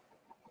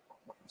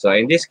 So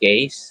in this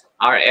case,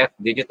 RF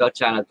digital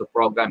channel to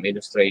program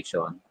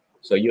illustration.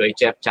 So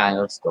UHF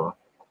channels to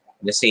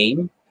the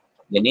same.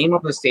 The name of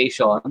the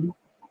station,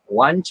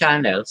 1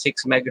 channel,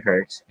 6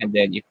 megahertz. And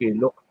then if you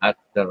look at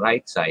the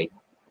right side,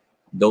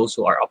 those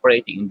who are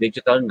operating in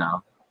digital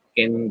now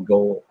can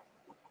go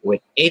with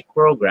 8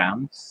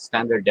 programs,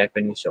 standard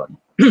definition,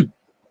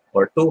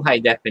 or 2 high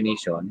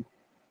definition,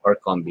 or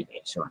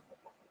combination.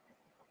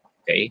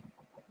 Okay?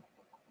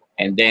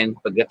 And then,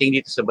 pagdating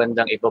dito sa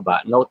bandang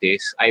ibaba,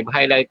 notice, I've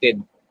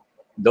highlighted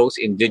those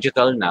in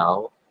digital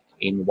now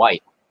in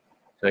white.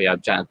 So you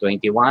have channel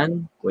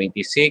 21,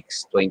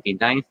 26,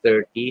 29,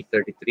 30,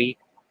 33,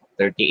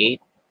 38,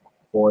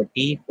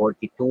 40,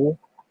 42,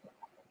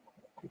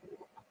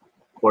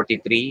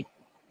 43,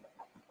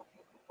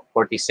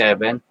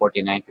 47,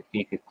 49,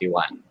 50,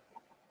 51.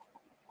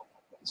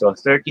 So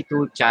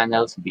 32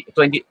 channels,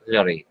 23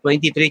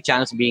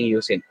 channels being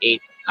used and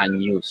 8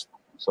 unused.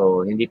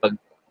 So hindi pag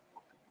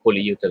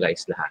fully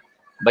utilized lahat.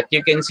 But you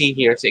can see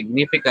here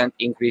significant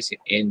increase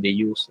in the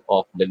use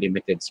of the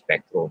limited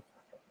spectrum.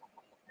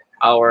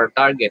 Our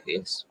target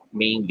is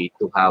mainly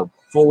to have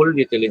full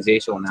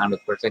utilization,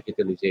 100%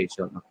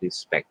 utilization of this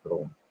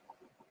spectrum.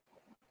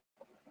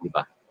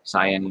 Diba?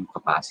 Sayang yung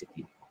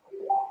capacity.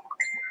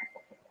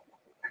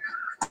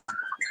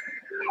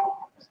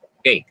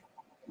 Okay.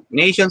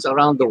 Nations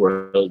around the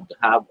world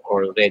have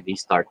already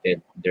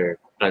started their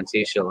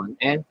transition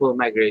and full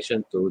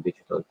migration to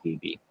digital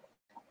TV.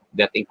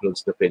 That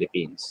includes the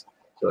Philippines.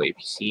 So if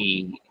you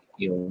see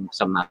yung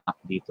sa map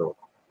dito,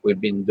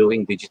 we've been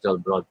doing digital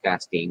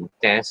broadcasting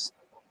tests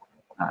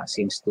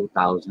since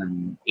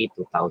 2008,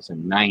 2009.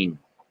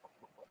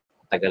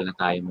 Tagal na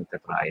tayo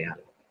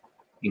magta-trial.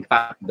 In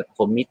fact, the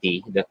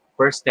committee, the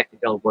first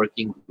technical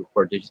working group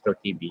for digital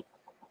TV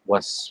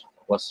was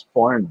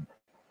formed,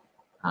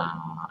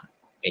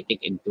 I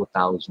think in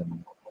 2004,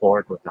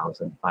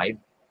 2005,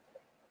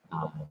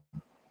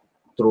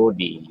 through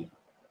the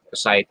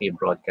Society of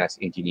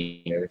Broadcast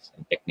Engineers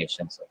and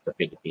Technicians of the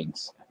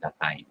Philippines at that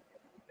time,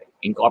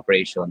 in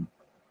cooperation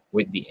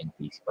with the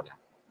NPC pala.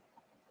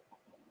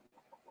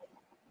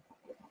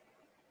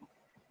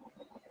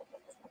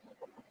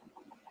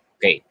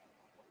 Okay.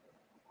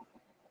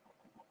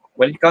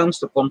 When it comes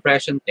to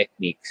compression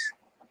techniques,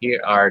 here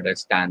are the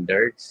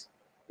standards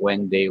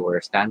when they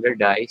were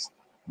standardized,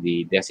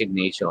 the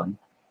designation,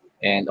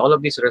 and all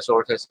of these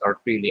resources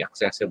are freely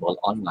accessible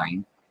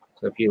online.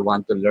 So if you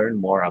want to learn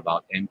more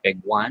about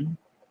MPEG-1,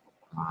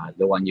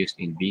 the one used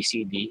in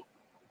BCD,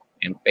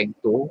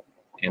 MPEG-2,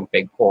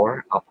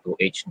 MPEG-4, up to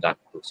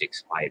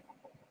H.265.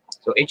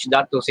 So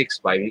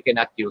H.265, you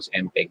cannot use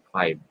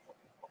MPEG-5.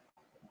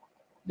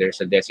 There's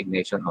a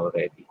designation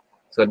already.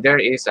 So there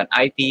is an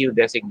ITU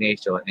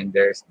designation and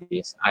there's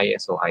this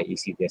ISO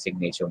IEC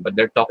designation, but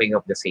they're talking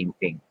of the same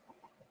thing.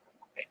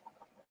 Okay.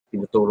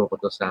 Tinuturo ko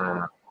to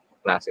sa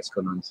classes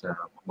ko nun sa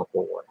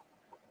Mapua.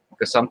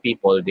 Because some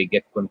people, they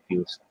get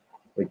confused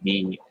with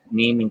the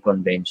naming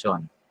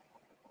convention.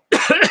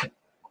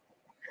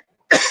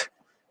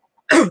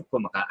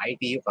 Kung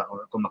maka-ITU pa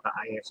or kung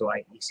maka-ISO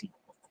IEC.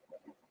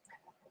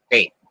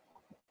 Okay.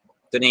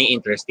 Ito na yung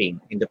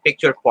interesting. In the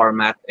picture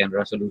format and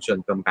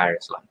resolution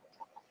comparison.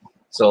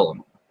 So,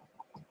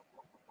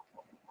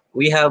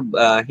 we have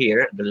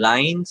here the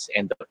lines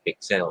and the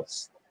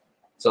pixels.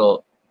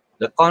 So,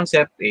 the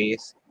concept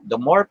is the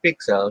more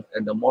pixels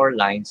and the more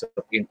lines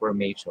of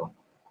information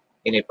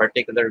in a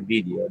particular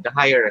video, the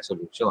higher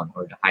resolution,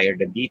 or the higher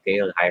the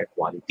detail, higher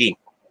quality.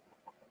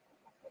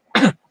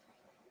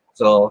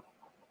 So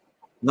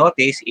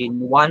notice in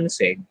one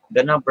seg,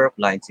 the number of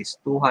lines is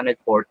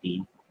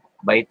 240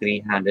 by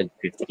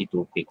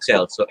 352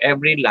 pixels. So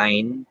every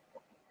line,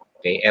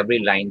 okay, every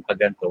line pa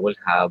ganito will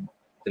have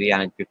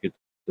 352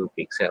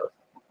 pixels.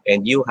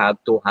 And you have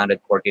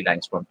 240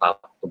 lines from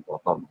top to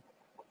bottom.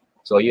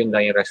 So yun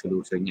lang yung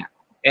resolution niya.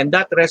 And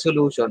that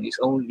resolution is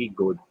only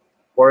good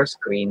for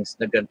screens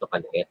na ganito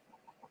kaliit.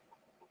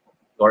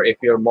 Or if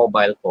your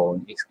mobile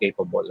phone is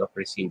capable of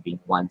receiving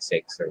 1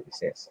 seg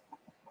services.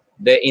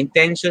 The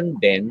intention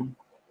then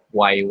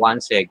why 1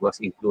 seg was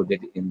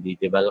included in the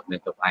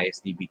development of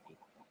ISDB-T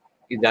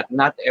is that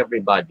not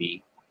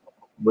everybody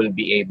will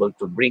be able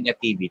to bring a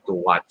TV to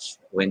watch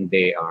when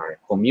they are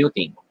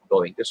commuting,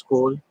 going to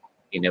school,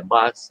 in a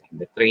bus, in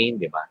the train,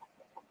 diba?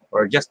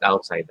 Or just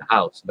outside the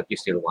house, but you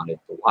still wanted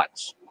to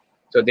watch.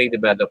 So they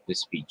developed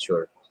this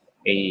feature,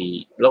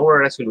 a lower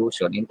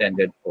resolution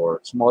intended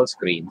for small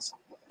screens,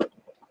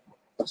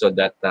 so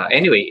that,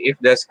 anyway, if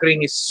the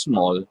screen is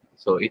small,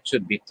 so it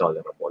should be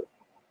tolerable.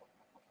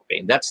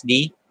 Okay, that's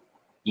the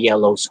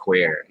yellow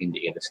square in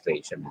the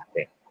illustration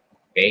natin.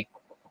 Okay,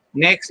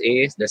 next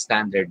is the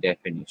standard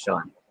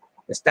definition.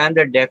 The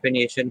standard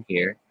definition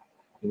here,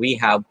 we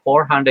have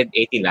 480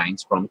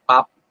 lines from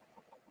top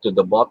to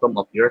the bottom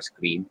of your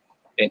screen,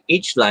 and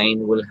each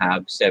line will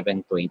have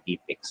 720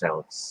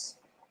 pixels.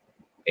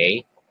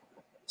 Okay,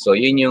 so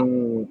yun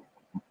yung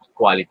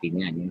quality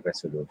niya, yung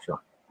resolution.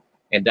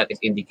 And that is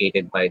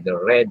indicated by the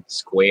red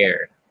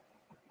square.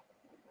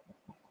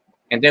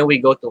 And then we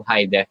go to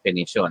high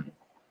definition.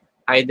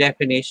 High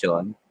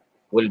definition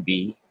will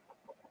be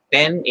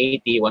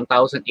 1080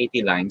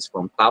 lines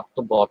from top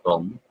to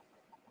bottom,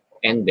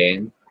 and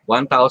then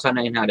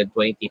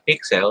 1920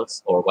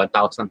 pixels or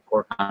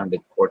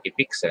 1440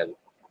 pixels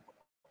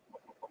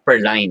per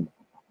line.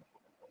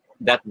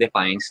 That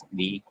defines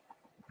the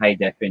high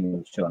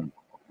definition.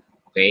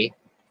 Okay?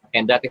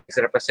 And that is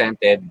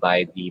represented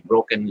by the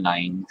broken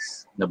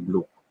lines na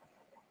blue.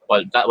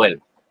 Well,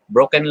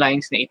 broken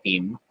lines na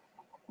itim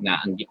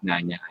na ang gitna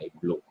niya ay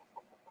blue.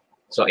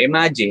 So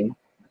imagine,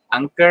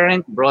 ang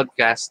current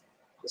broadcast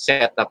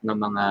setup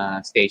ng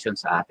mga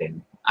stations sa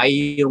atin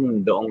ay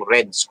yung doong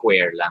red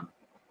square lang,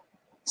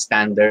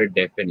 standard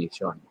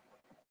definition.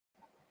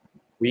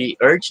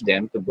 We urge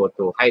them to go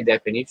to high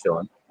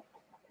definition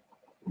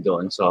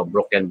doon sa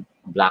broken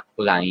black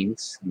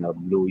lines na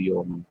blue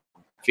yung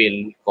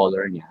fill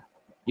color niya.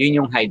 Yun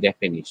yung high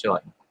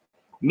definition.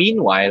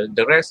 Meanwhile,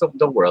 the rest of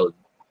the world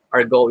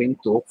are going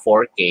to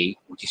 4K,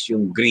 which is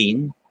yung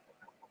green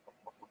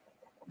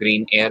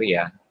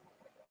area.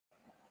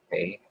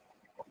 Okay?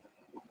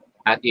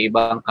 At yung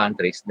ibang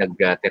countries,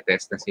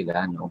 nag-test na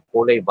sila, no?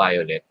 Kulay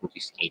violet, which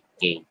is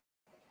 8K.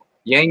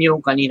 Yan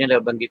yung kanina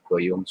nabanggit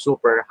ko, yung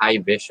super high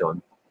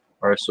vision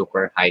or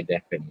super high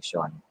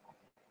definition.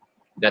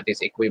 That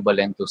is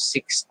equivalent to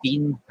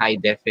 16 high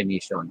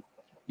definition.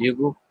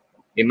 You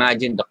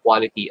imagine the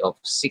quality of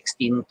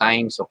 16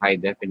 times of high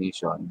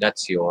definition.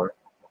 That's your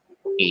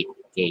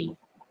 8K.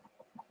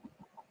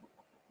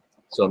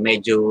 So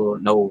medyo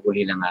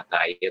nahuhuli na nga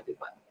tayo, di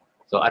ba?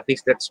 So at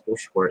least let's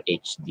push for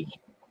HD.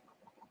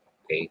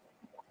 Okay.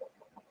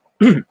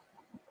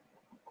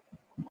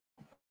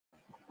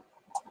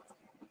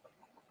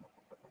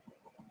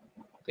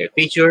 Okay,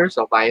 features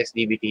of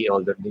ISDB-T, or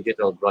the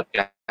digital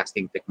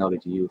broadcasting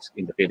technology used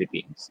in the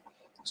Philippines.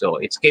 So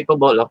it's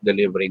capable of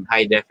delivering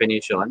high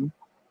definition,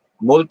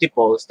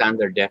 multiple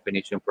standard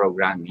definition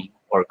programming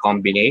or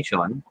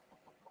combination.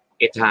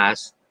 It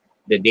has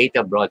the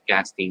data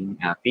broadcasting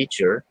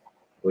feature,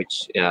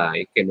 which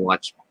you can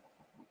watch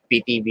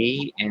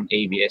PTV and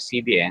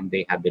ABS-CBN.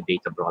 They have the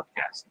data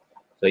broadcast.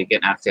 So you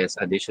can access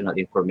additional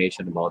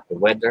information about the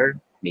weather,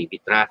 maybe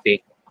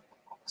traffic,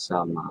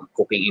 some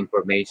cooking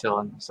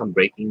information, some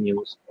breaking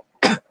news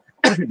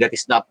that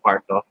is not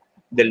part of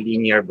the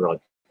linear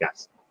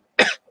broadcast.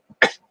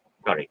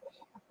 Sorry.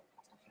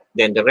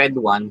 Then the red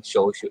one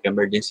shows you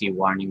emergency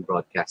warning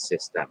broadcast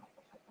system.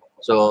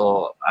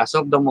 So as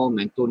of the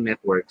moment, two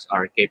networks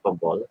are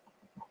capable,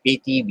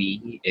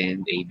 PTV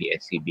and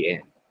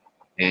ABS-CBN.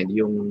 And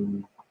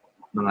yung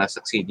mga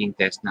succeeding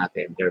tests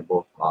natin, they're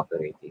both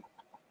operating.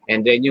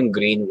 And then yung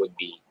green would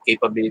be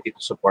capability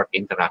to support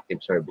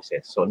interactive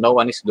services. So no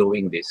one is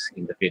doing this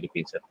in the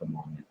Philippines at the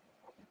moment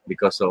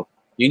because of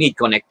you need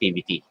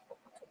connectivity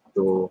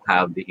to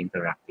have the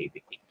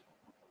interactivity.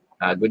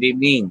 Good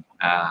evening,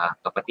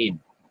 kapatid.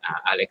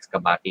 Alex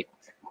Kabatit.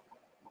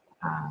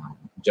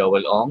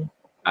 Joel Ong.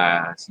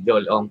 Si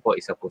Joel Ong po,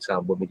 isa po sa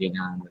bumili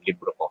ng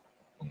libro ko.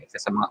 Isa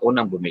sa mga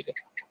unang bumili.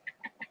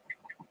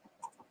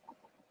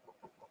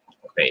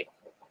 Okay.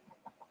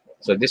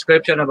 So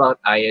description about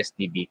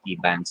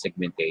ISDB-T band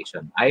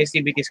segmentation.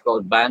 ISDB-T is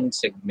called band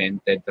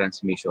segmented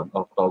transmission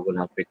of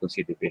orthogonal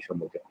frequency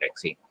division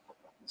multiplexing.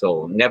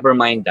 So never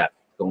mind that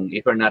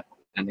if you're not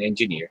an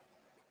engineer.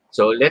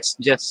 So let's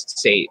just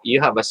say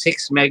you have a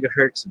 6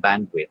 megahertz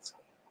bandwidth.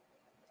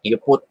 You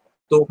put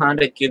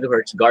 200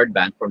 kilohertz guard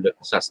band from the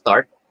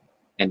start,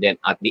 and then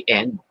at the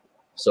end,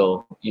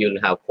 so you'll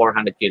have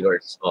 400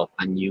 kilohertz of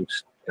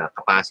unused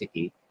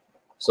capacity.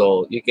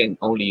 So you can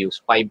only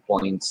use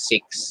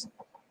 5.6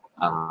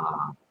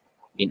 uh,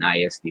 in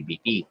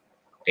ISDB-T.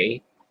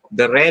 Okay,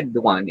 the red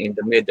one in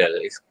the middle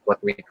is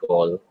what we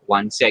call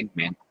one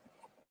segment.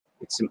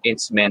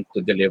 It's meant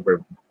to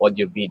deliver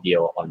audio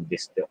video on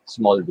this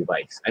small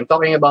device. I'm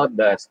talking about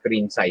the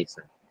screen size,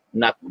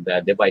 not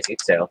the device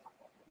itself.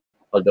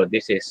 Although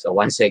this is a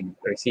one seg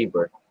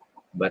receiver,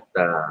 but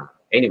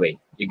anyway,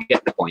 you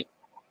get the point.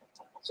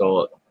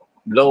 So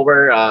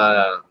lower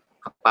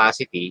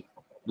capacity,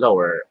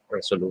 lower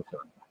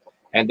resolution,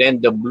 and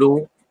then the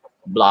blue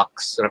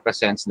blocks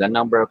represents the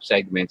number of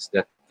segments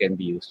that can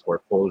be used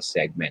for full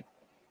segment.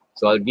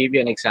 So I'll give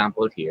you an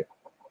example here.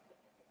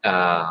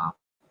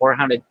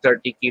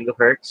 430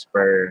 kilohertz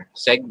per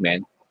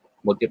segment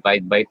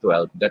multiplied by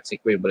 12, that's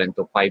equivalent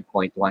to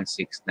 5.169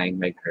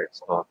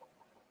 megahertz of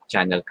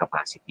channel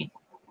capacity.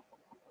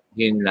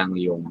 Yun lang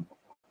yung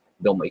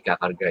doon mo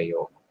ikakarga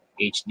yung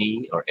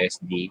HD or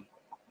SD,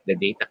 the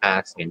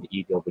datacast, and the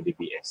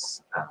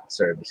EWDBS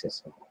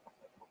services.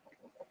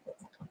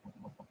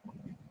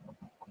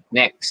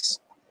 Next,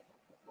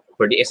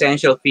 for the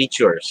essential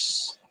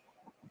features.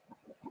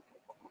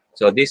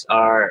 So these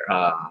are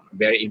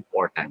very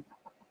important.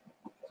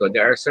 So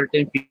there are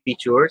certain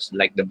features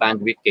like the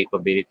bandwidth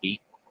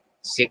capability,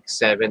 6,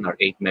 7, or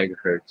 8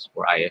 megahertz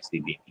for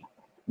ISDB-T.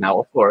 Now,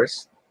 of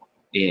course,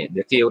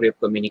 the theory of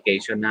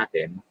communication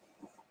natin,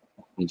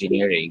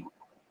 engineering,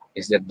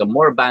 is that the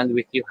more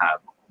bandwidth you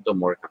have, the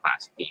more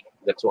capacity.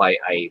 That's why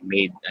I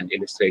made an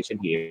illustration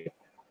here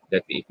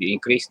that if you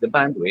increase the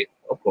bandwidth,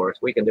 of course,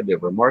 we can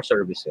deliver more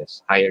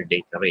services, higher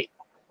data rate.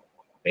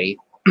 Okay?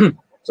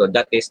 So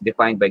that is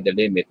defined by the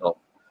limit of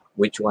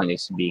which one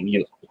is being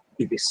used.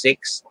 If it's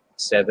 6,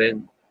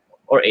 7,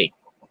 or 8.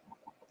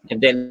 And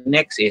then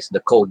next is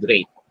the code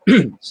rate.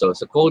 So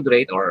the code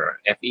rate, or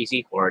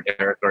FEC for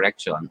error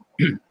correction,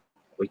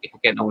 we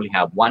can only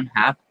have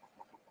 1/2,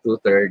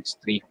 2/3,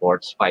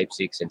 3/4, 5,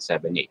 6, and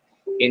 7, 8.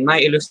 In my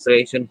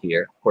illustration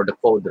here for the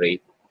code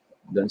rate,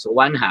 then so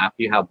 1/2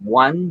 you have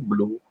 1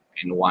 blue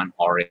and 1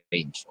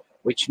 orange,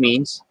 which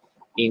means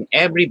in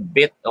every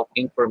bit of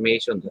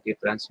information that you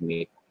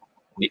transmit,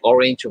 the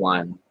orange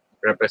one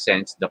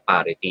represents the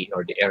parity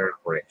or the error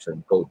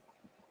correction code.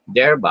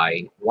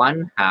 Thereby,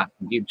 1/2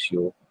 gives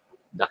you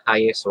the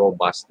highest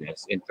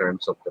robustness in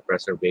terms of the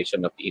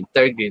preservation of the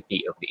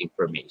integrity of the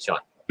information.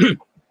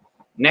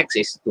 Next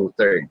is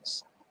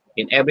 2/3.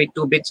 In every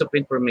 2 bits of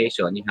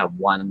information, you have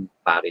 1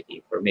 parity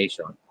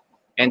information.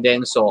 And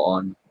then so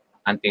on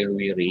until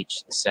we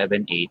reach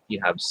 7, 8, you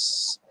have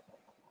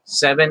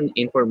 7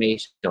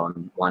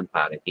 information, 1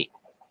 parity.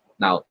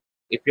 Now,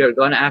 if you're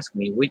going to ask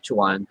me which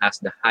one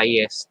has the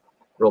highest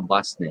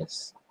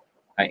robustness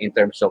in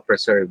terms of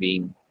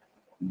preserving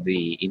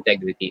the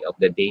integrity of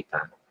the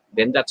data,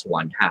 then that's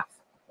 1/2.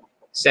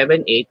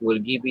 7, 8 will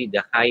give you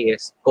the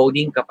highest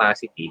coding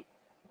capacity,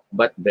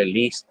 but the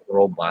least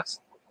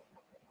robust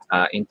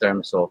in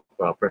terms of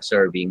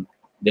preserving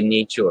the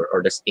nature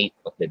or the state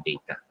of the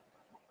data.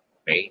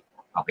 Okay?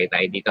 Okay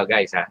tayo dito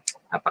guys ha.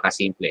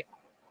 Napaka-simple.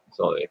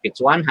 So if it's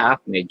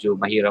 1/2, medyo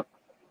mahirap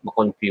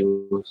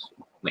ma-confuse,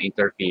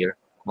 ma-interfere,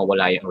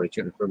 mawala yung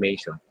original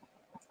information.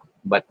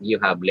 But you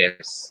have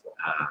less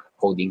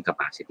coding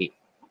capacity.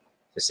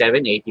 So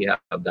 7, 8, you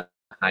have the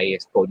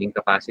highest coding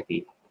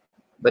capacity,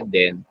 but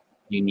then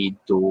you need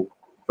to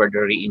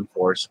further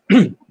reinforce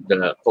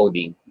the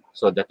coding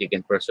so that you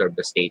can preserve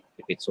the state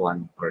if it's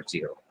 1 or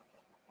 0.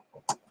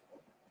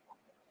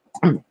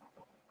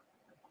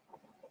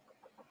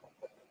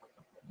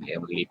 Ayan,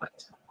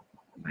 maglipat.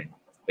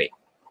 Okay.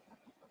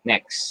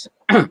 Next,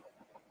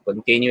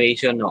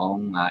 continuation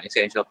ng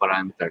essential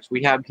parameters.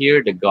 We have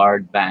here the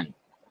guard band.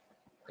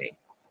 Okay.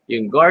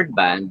 Yung guard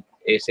band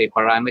is a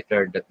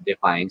parameter that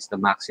defines the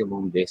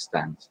maximum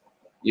distance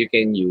you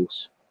can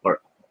use or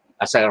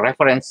as a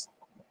reference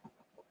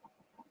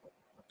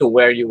to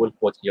where you will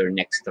put your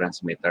next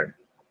transmitter.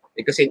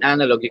 Because in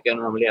analog, you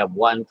can only have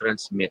 1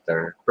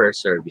 transmitter per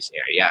service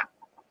area.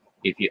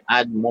 If you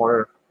add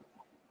more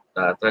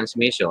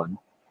transmission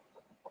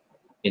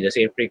in the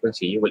same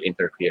frequency, you will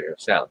interfere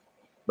yourself.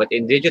 But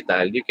in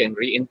digital, you can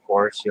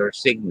reinforce your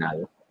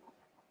signal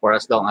for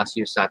as long as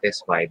you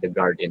satisfy the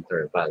guard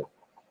interval.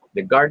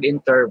 The guard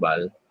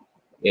interval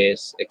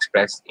is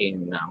expressed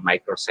in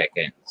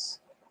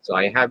microseconds. So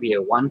I have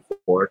here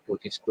 1/4,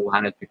 which is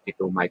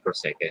 252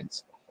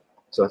 microseconds.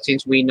 So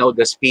since we know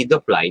the speed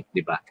of light,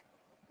 diba?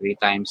 3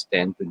 times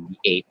 10 to the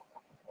 8,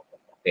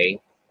 okay,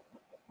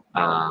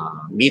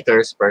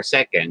 meters per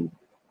second.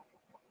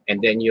 And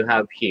then you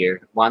have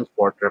here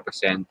 1/4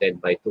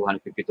 represented by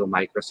 252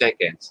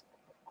 microseconds.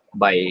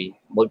 By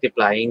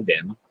multiplying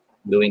them,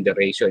 doing the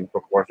ratio in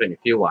proportion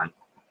if you want,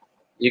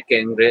 you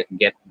can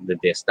get the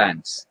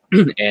distance.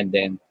 And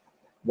then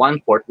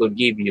 1/4 will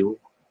give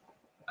you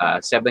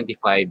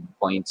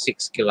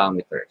 75.6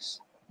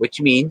 kilometers,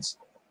 which means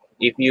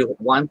if you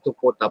want to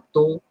put up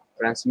 2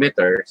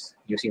 transmitters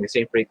using the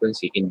same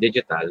frequency in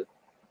digital,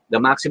 the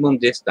maximum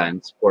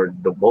distance for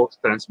the both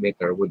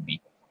transmitter would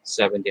be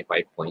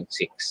 75.6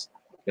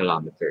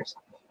 kilometers.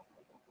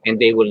 And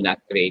they will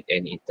not create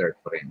any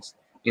interference.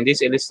 In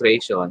this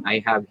illustration, I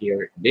have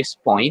here this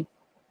point,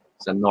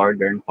 the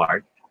northern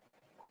part,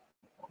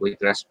 with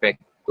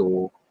respect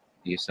to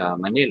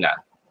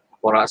Manila,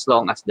 for as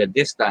long as the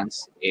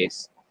distance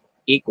is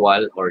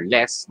equal or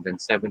less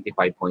than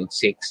 75.6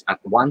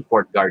 at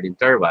 1/4 guard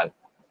interval,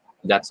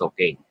 that's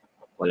okay.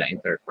 Wala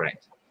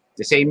interference.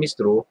 The same is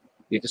true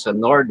dito sa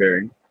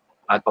northern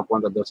at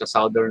papunta doon sa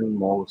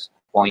southernmost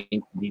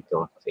point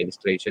dito sa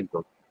illustration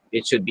ko.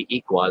 It should be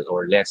equal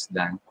or less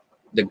than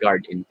the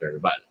guard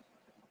interval.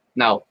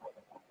 Now,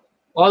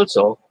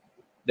 also,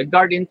 the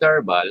guard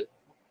interval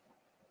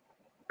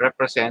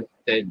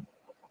represented,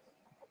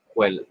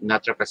 well,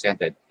 not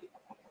represented,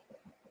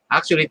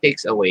 actually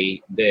takes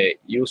away the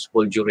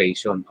useful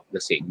duration of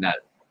the signal.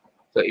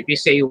 So if you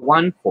say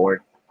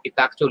 1/4, it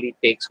actually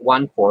takes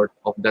 1/4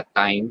 of the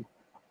time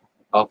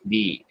of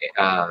the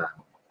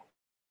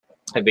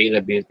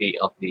availability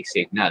of the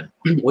signal,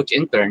 which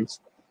in turn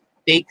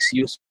takes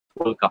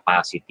useful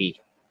capacity.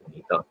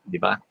 Ito,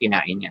 di ba?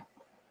 Kinain niya.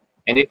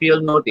 And if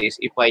you'll notice,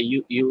 if I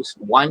use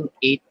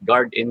 1/8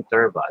 guard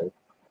interval,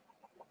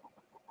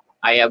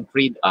 I have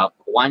freed up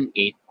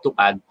 1/8 to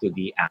add to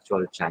the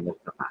actual channel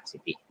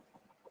capacity.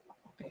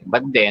 Okay.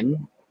 But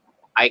then,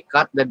 I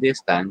cut the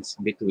distance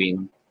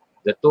between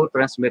the two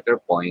transmitter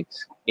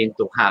points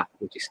into half,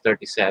 which is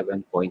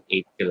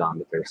 37.8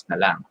 kilometers na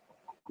lang.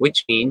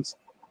 Which means,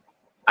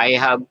 I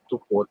have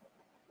to put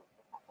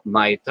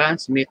my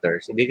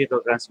transmitters,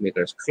 digital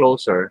transmitters,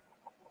 closer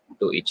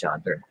to each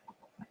other.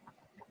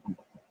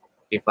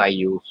 If I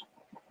use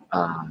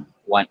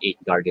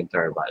 1/8 guard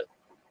interval.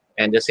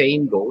 And the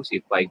same goes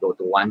if I go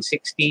to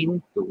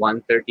 116 to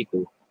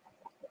 132,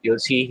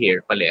 you'll see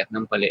here, paliit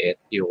ng paliit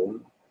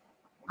yung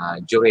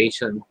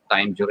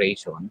time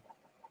duration.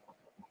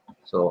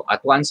 So at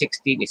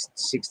 116 is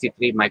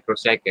 63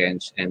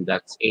 microseconds, and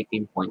that's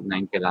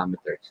 18.9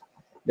 kilometers.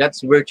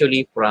 That's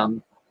virtually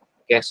from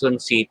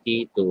Quezon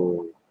City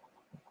to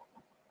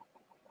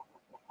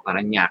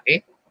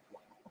Parañaque.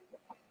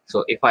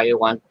 So if I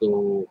want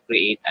to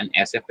create an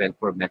SFN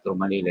for Metro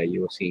Manila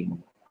using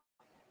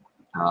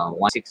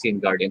 116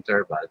 guard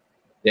interval,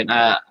 then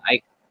I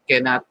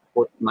cannot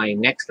put my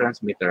next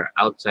transmitter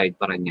outside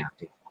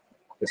Parañaque.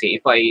 Kasi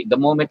the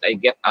moment I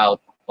get out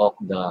of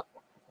the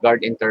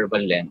guard interval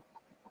length,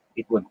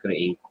 it would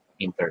create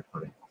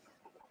interference.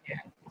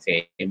 Yeah,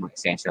 kasi yung mga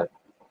essential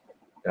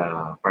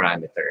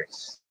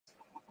parameters.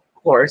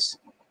 Of course,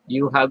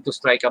 you have to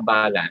strike a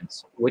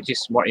balance, which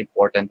is more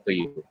important to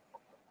you.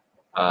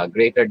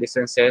 Greater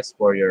distances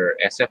for your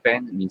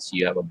SFN means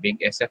you have a big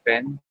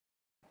SFN,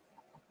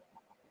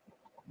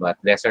 but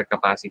lesser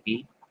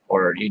capacity,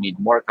 or you need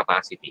more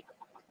capacity.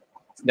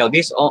 Now,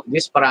 this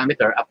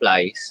parameter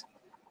applies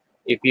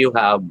if you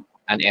have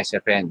an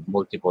SFN,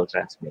 multiple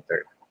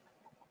transmitter.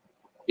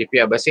 If you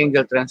have a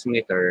single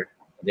transmitter,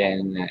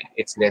 then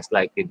it's less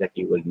likely that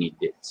you will need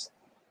this.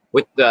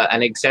 With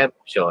an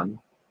exception,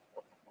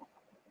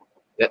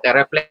 that a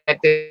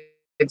reflected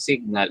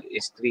signal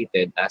is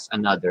treated as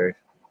another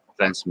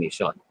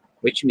transmission,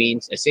 which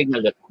means a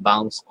signal that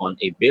bounces on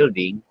a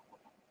building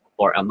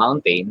or a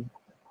mountain,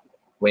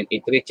 when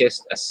it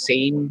reaches the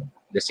same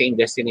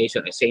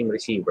destination, a same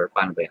receiver,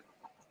 paano ba yan?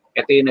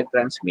 Ito yung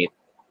nag-transmit,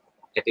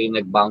 ito yung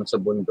nag-bounce sa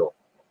bundok.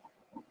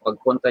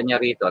 Pagpunta niya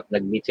rito at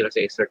nag-meet sila sa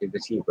certain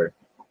receiver,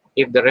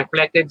 if the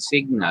reflected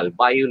signal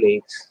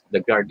violates the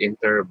guard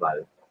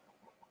interval,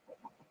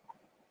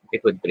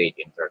 it would create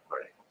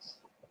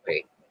interference.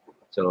 Okay?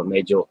 So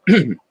medyo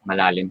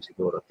malalim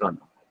siguro ito,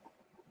 no?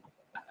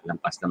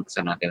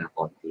 Lampas-lampasan natin ng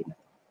konti na.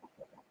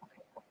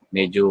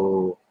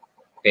 Medyo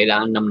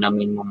kailangan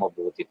namnamin mo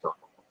mabuti ito.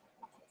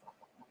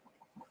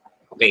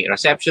 Okay,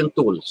 reception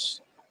tools.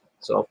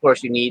 So of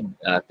course, you need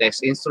a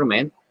test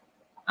instrument.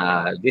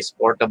 This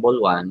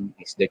portable one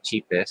is the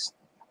cheapest.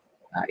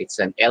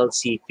 It's an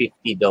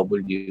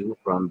LC50W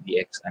from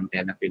DX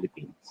Antenna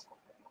Philippines.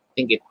 I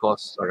think it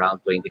costs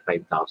around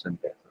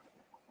 25,000 pesos.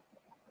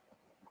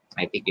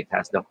 I think it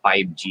has the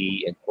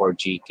 5G and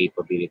 4G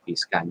capability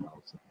scan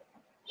also.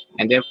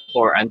 And then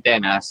for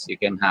antennas, you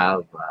can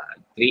have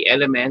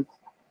 3-element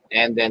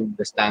and then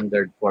the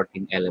standard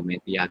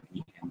 14-element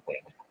Yagi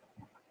antenna.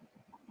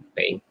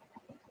 Okay.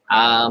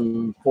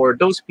 For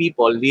those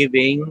people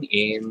living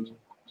in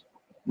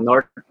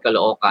North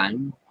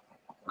Caloocan,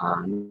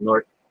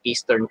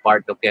 northeastern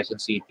part of Quezon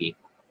City,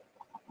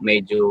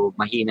 medyo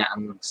mahina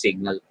ang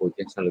signal po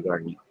dyan sa lugar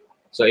niyo.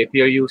 So if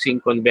you're using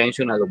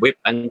conventional whip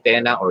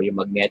antenna or yung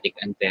magnetic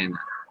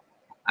antenna,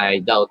 I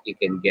doubt you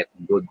can get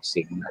good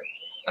signal.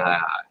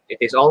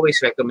 It is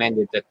always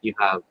recommended that you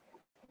have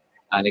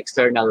an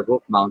external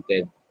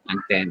roof-mounted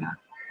antenna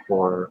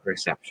for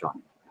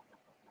reception.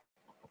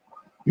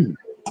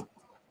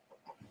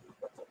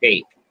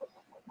 Okay,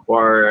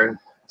 for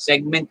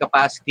segment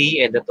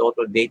capacity and the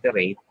total data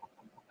rate,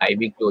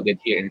 I've included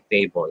here in the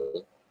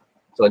table.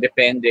 So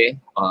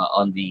depende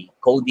on the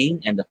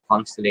coding and the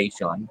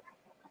constellation,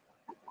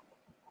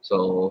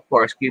 So of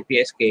course,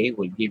 QPSK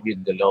will give you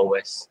the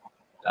lowest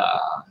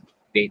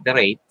data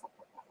rate,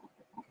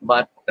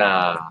 but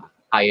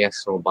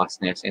highest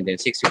robustness, and then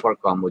 64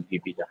 would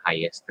give you the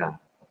highest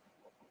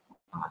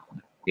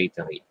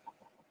data rate.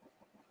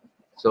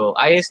 So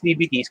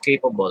ISDB-T is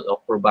capable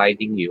of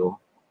providing you,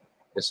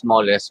 the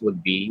smallest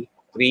would be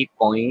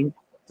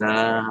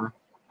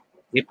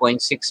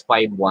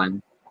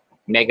 3.651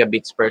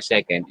 megabits per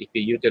second if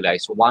you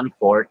utilize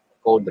 1/4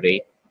 code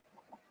rate,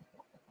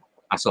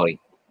 sorry,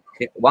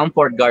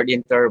 1/4 guard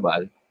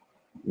interval,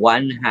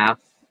 1/2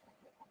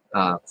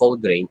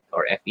 code rate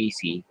or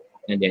FEC,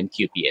 and then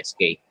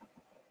QPSK.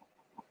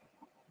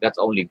 That's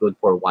only good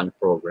for one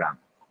program.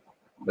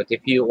 But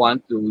if you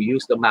want to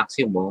use the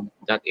maximum,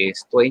 that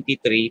is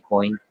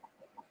 23.23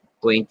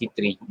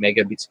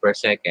 megabits per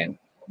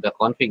second, the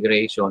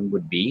configuration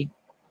would be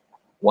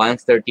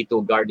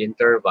 132 guard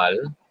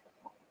interval,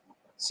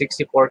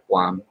 64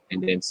 QAM,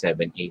 and then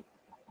 7/8.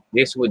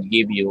 This would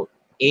give you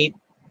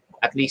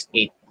at least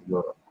 8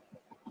 euro.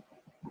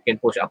 You can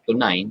push up to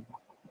 9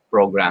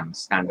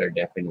 programs, standard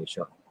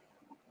definition,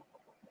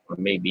 or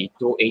maybe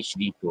 2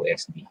 HD, 2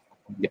 SD,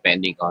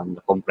 depending on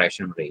the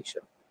compression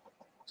ratio.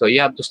 So you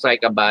have to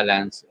strike a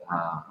balance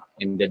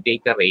in the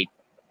data rate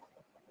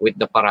with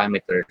the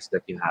parameters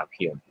that you have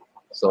here.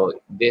 So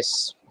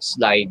this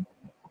slide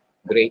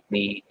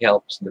greatly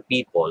helps the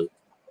people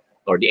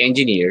or the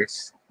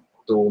engineers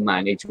to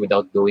manage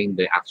without doing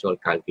the actual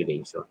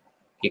calculation.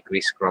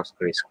 Crisscross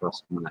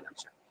muna lang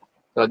siya.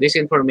 So this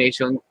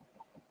information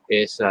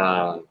is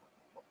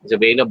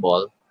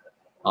available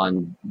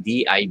on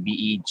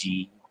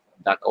dibeg.org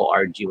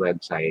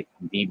website,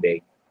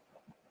 dibeg.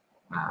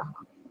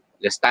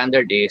 The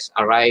standard is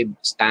Arrive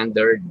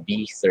Standard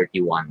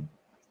B31.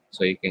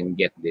 So you can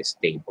get this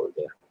table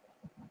there.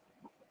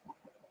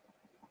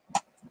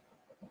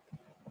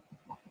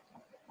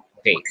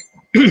 Okay.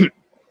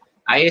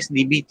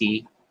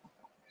 ISDB-T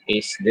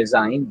is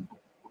designed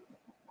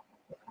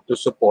to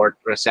support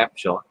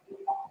reception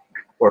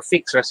or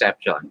fixed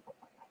reception,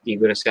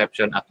 TV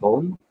reception at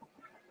home,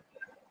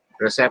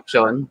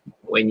 reception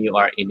when you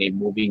are in a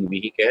moving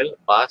vehicle,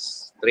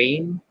 bus,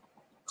 train,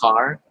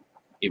 car,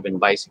 even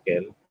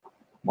bicycle,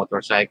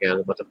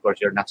 motorcycle, but of course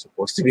you're not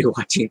supposed to be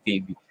watching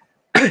TV.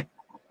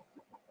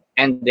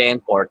 And then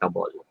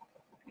portable.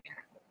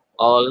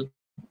 All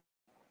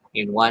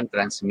in one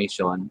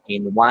transmission,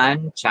 in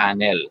one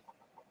channel,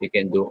 you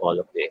can do all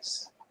of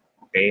this.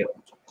 Okay?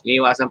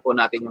 Iniwasan po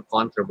natin yung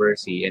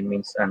controversy and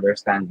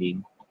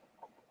misunderstanding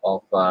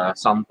of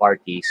some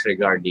parties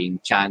regarding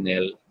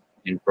channel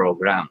and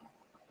program.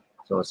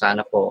 So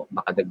sana po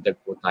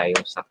makadagdag po tayo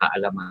sa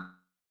kaalaman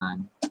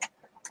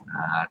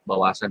at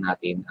bawasan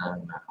natin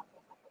ang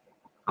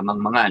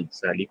kamangmangan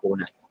sa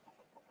lipunan.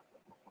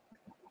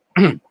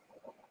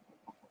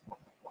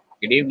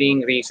 Good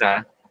evening,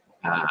 Risa.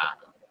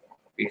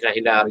 Risa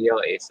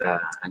Hilario is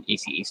an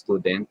ECE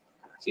student.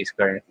 She's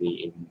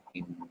currently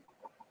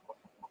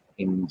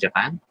in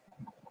Japan.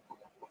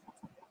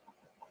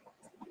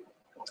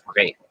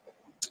 Okay,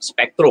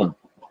 spectrum.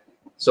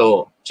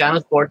 So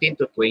channel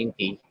 14 to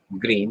 20,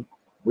 green,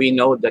 we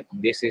know that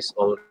this is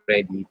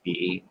already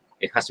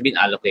it has been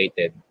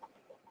allocated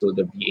to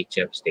the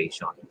VHF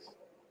stations.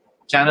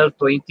 Channel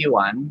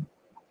 21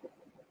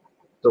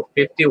 to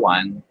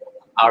 51,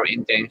 our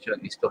intention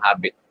is to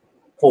have it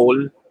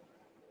full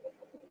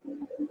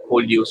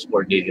use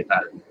for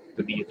digital,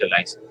 to be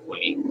utilized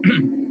fully.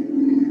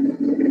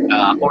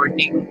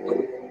 According to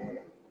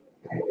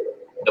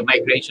the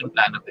migration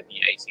plan of the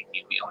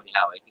DICT, we only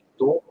have, I think,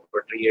 2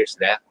 or 3 years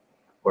left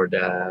for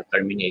the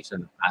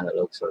termination of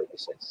analog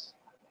services.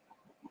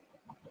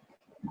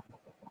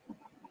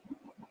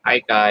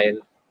 Hi, Kyle.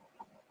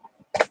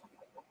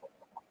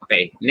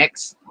 Okay,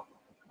 next.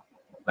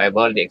 I've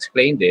already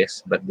explained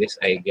this, but this,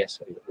 I guess,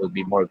 will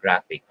be more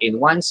graphic. In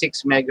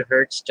 1.6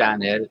 megahertz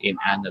channel in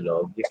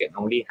analog, you can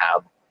only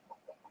have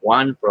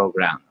one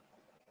program.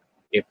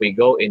 If we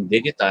go in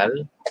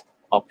digital,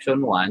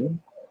 option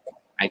 1,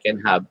 I can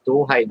have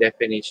 2 high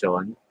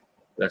definition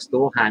plus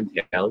 2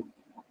 handheld,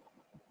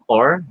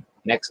 or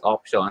next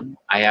option,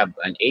 I have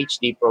an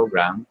HD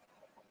program,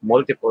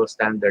 multiple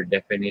standard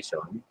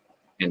definition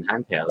and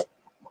handheld,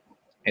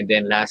 and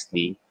then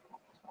lastly,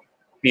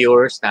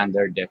 pure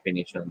standard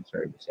definition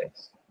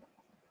services.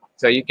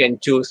 So you can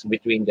choose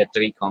between the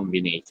 3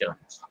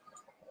 combinations.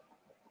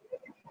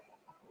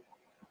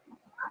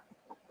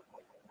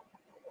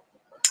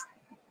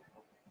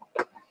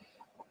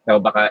 So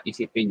baka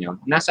isipin nyo,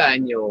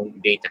 nasaan yung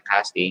data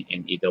casting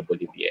and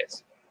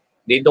EWBS?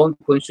 They don't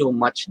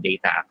consume much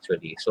data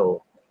actually.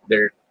 So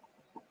they're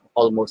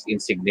almost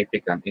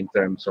insignificant in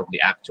terms of the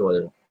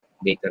actual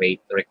data rate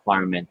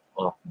requirement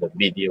of the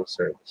video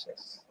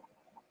services.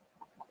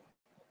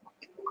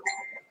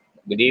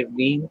 Good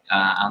evening,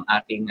 ang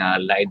ating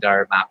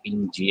LiDAR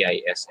mapping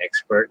GIS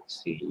expert,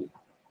 si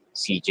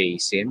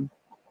CJ Sim.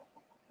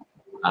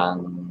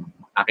 Ang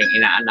aking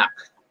inaanak,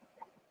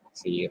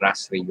 si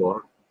Ras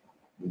Rigor.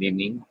 Good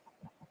evening.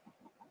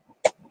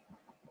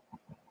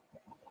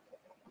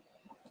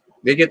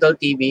 Digital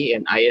TV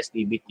and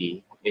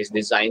ISDB-T is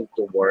designed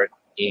to work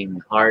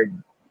in hard,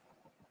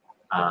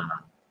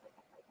 uh,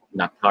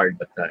 not hard,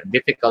 but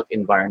difficult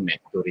environment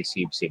to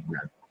receive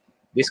signal.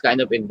 This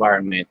kind of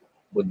environment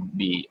would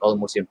be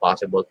almost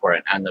impossible for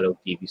an analog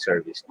TV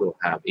service to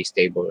have a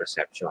stable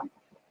reception.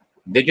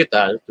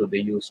 Digital, through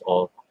the use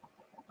of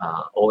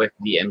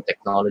OFDM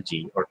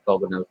technology or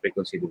orthogonal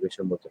frequency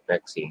division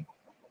multiplexing,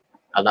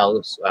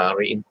 allows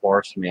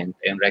reinforcement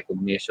and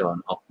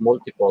recognition of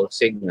multiple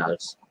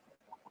signals,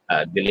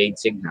 delayed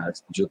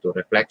signals due to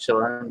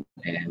reflection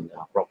and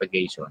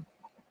propagation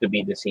to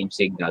be the same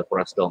signal for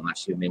as long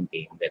as you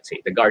maintain, let's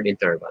say, the guard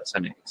intervals.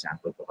 An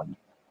example ko kanina.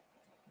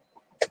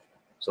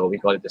 So we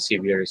call it the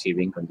severe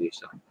receiving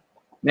condition.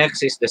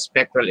 Next is the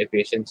spectral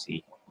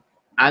efficiency.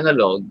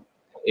 Analog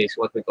is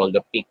what we call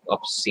the peak of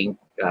sync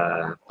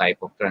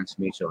type of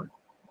transmission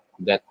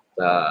that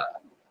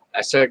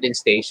a certain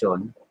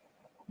station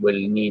will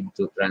need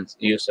to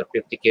use a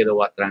 50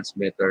 kilowatt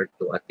transmitter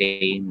to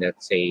attain,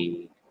 let's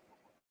say,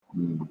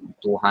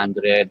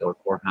 200 or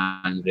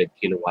 400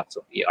 kilowatts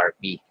of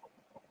ERP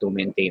to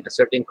maintain a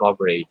certain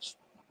coverage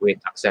with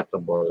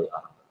acceptable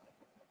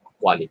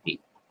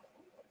quality.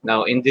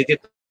 Now, in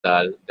digital,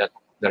 that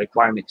the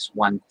requirement is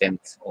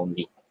 1/10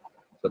 only,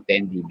 so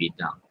 10 dB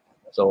down.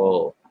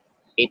 So,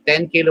 a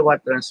 10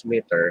 kilowatt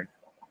transmitter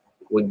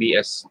would be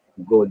as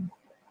good.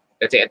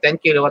 Let's say a 10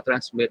 kilowatt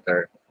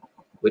transmitter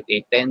with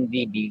a 10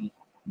 dB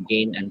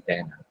gain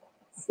antenna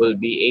will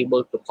be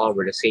able to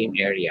cover the same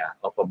area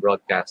of a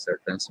broadcaster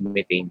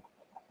transmitting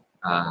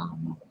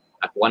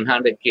at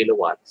 100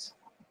 kilowatts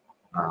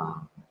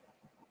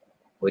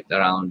with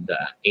around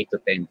 8 to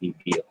 10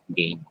 dB of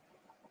gain.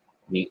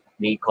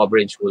 The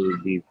coverage will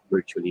be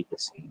virtually the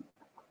same,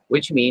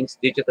 which means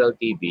digital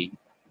TV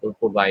will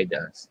provide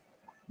us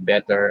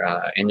better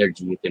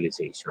energy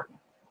utilization.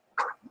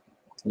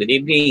 Good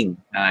evening,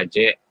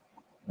 Je,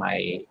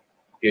 my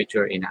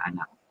future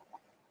inaanak.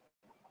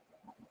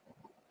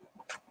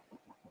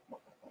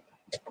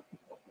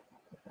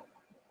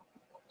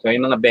 So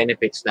yung mga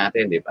benefits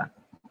natin, di ba?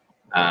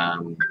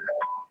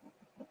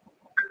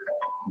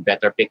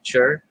 Better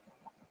picture,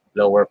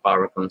 lower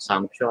power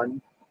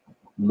consumption,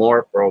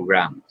 more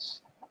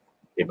programs,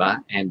 di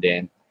ba? And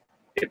then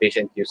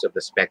efficient use of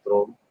the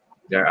spectrum.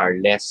 There are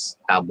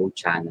less taboo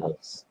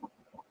channels.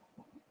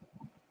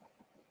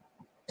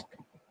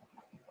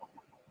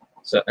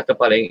 So ito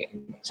pala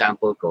yung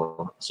example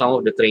ko. Some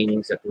of the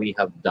trainings that we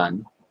have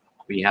done,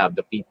 we have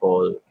the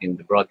people in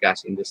the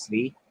broadcast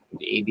industry,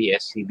 the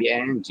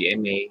ABS-CBN,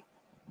 GMA,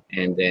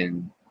 and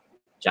then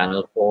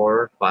Channel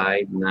 4,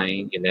 5,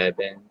 9,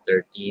 11,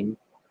 13,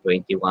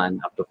 21,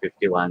 up to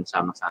 51,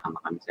 sama-sama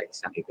kami sa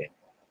isang event.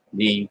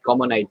 The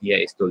common idea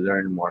is to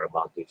learn more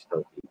about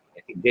digital TV.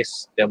 I think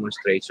this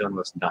demonstration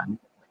was done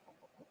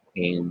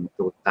in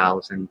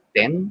 2010,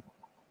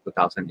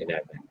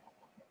 2011.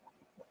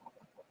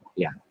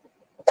 Yeah.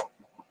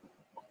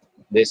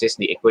 This is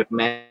the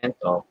equipment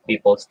of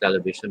People's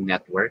Television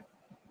Network.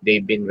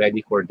 They've been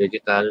ready for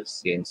digital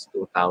since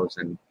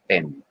 2010,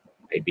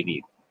 I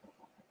believe.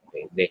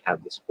 They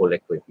have this full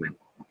equipment.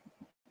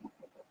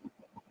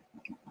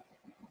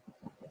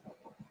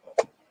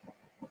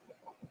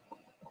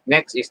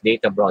 Next is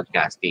data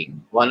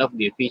broadcasting. One of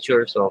the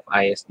features of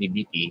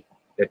ISDB-T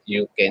that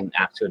you can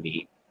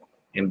actually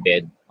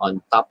embed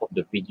on top of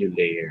the video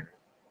layer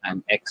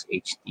an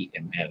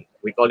XHTML.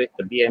 We call it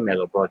the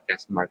BML or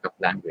Broadcast Markup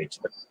Language,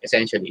 but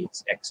essentially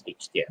it's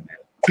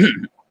XHTML.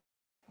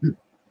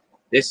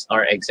 These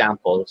are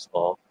examples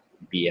of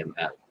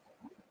BML.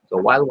 So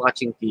while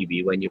watching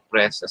TV, when you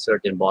press a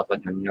certain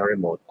button on your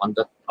remote, on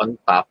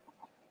top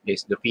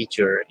is the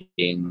feature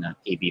in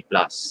TV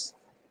Plus.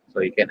 So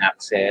you can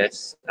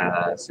access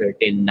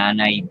certain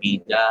nanay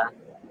bida,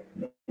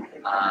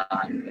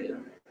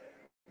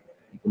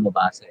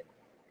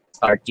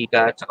 Star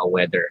Chika, tsaka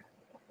weather.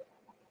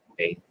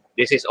 Okay,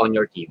 this is on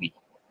your TV.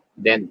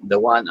 Then the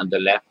one on the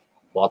left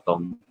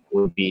bottom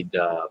would be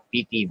the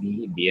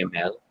PTV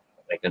BML,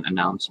 like an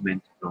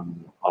announcement from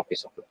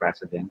Office of the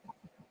President.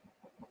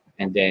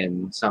 And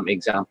then some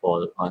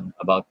example on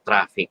about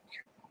traffic,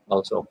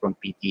 also from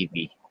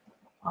PTV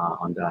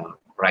on the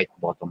right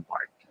bottom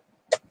part.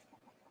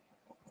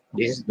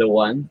 This is the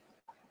one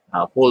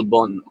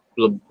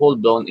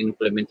full-blown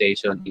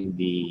implementation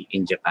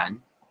in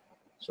Japan.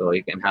 So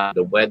you can have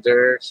the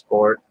weather,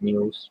 sport,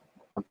 news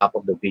on top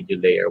of the video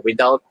layer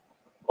without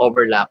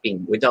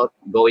overlapping, without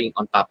going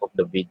on top of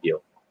the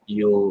video.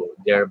 You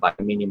thereby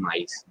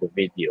minimize the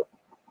video,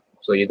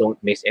 so you don't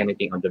miss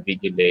anything on the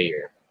video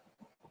layer.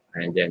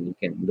 And then you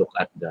can look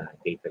at the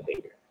data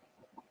layer.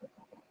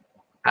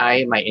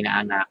 Hi, my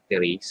inaanak,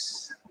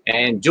 Therese.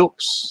 And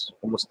Jukes,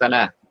 kumusta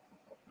na?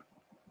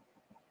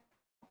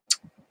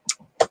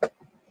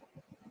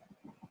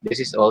 This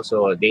is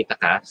also a data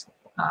cast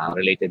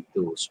related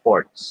to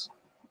sports.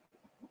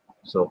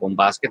 So kung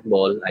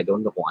basketball, I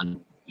don't know kung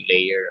anong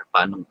layer,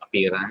 paanong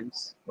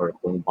appearance, or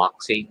kung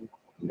boxing,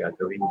 ang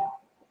gagawin niya.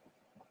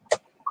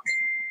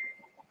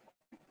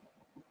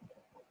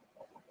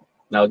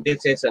 Now,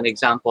 this is an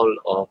example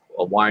of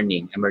a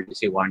warning,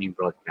 emergency warning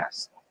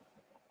broadcast.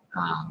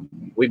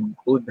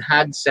 We've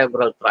had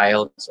several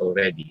trials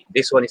already.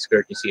 This one is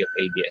courtesy of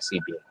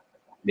ABS-CBN.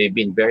 They've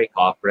been very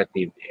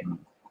cooperative in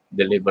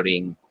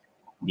delivering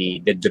the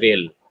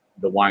drill,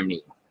 the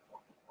warning.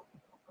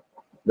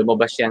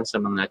 Lumabas yan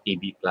sa mga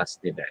TV plus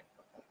nila.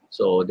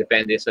 So,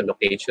 depende sa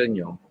location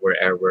nyo,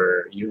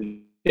 wherever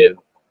you live,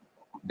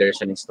 there's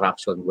an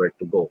instruction where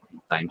to go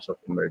in times of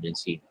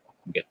emergency.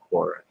 Get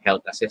for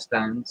health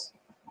assistance,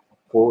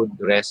 food,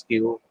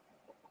 rescue.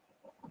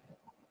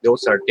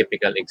 Those are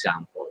typical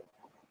examples.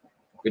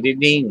 Good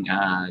evening,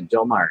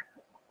 Jomar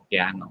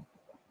Piano.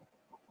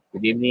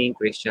 Good evening,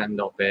 Christian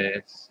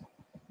Lopez,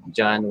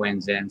 John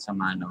Wenzen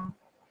Samano,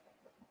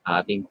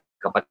 ating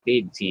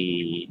kapatid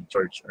si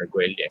George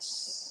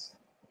Arguelles.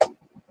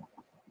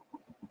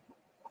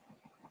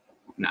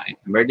 Na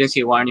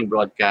emergency warning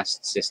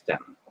broadcast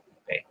system.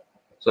 Okay.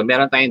 So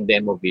meron tayong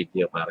demo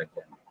video para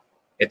dyan.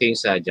 Ito yung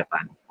sa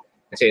Japan.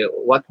 Kasi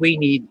what we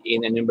need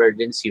in an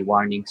emergency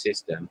warning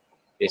system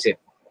is it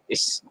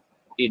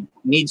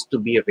needs to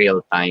be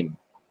real time.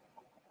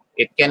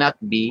 It cannot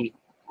be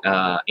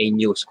a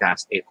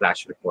newscast, a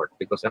flash report,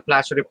 because a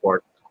flash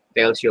report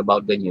tells you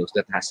about the news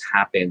that has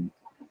happened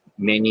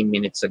many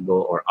minutes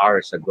ago or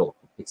hours ago.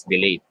 It's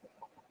delayed.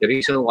 The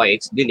reason why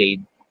it's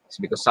delayed is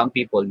because some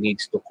people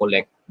needs to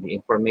collect the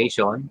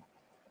information,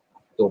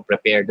 to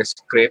prepare the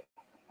script,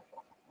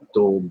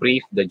 to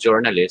brief the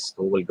journalist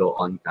who will go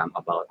on cam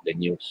about the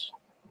news.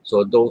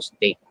 So those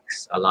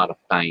takes a lot of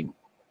time.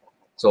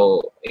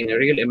 So in a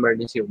real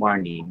emergency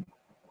warning,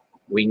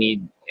 we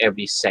need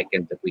every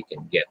second that we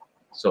can get.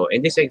 So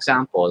in this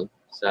example,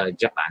 sa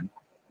Japan,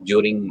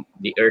 during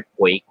the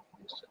earthquake,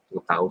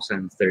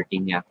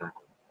 2013 yata.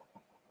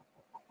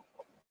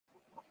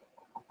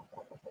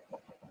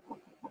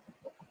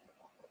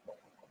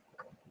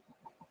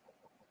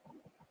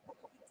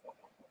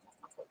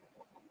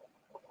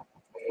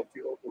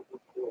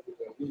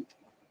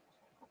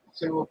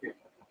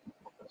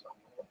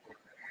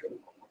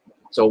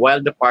 So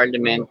while the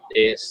parliament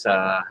is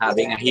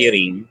having a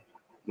hearing,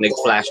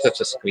 nag-flash to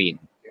sa screen.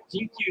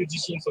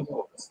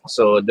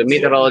 So the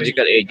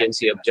Meteorological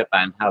Agency of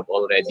Japan have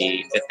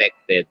already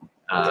detected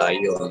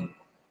yung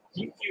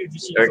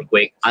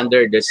earthquake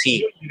under the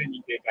sea.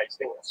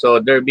 So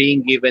they're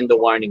being given the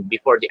warning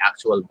before the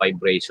actual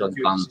vibration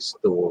comes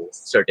to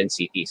certain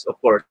cities.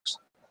 Of course,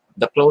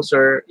 the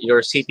closer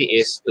your city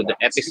is to the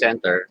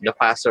epicenter, the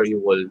faster you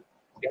will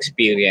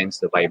experience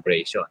the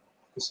vibration.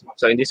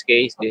 So in this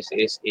case, this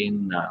is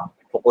in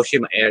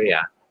Fukushima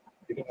area.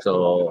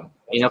 So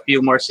in a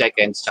few more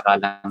seconds,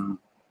 tsaka lang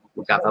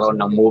magkakaroon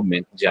ng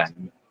movement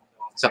dyan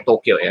sa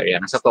Tokyo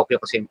area. Nasa Tokyo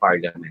kasi yung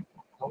parliament.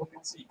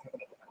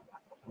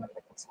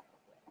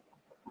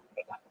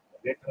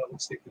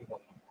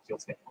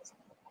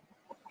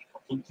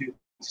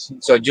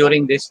 So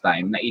during this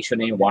time, na-issue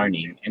na yung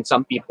warning, and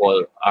some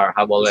people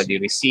have already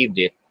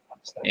received it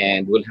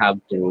and will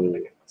have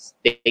to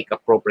take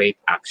appropriate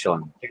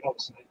action.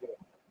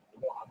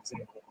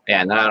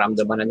 Ayan,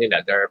 nararamdaman na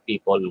nila. There are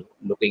people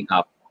looking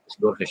up,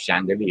 siguro sa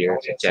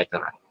chandeliers,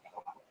 etc.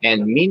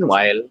 And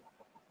meanwhile,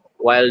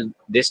 while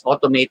this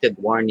automated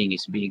warning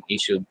is being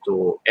issued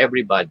to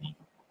everybody,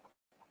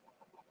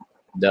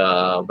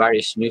 the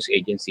various news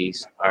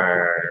agencies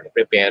are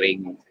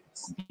preparing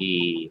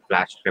the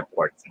flash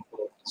report.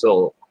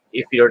 So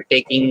if you're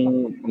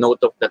taking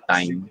note of the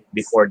time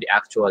before the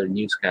actual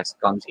newscast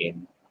comes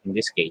in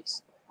this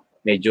case,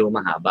 medyo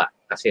mahaba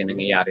kasi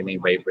nangyayari na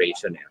yung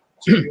vibration.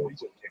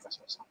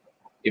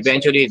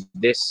 Eventually,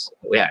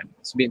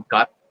 it's been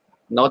cut.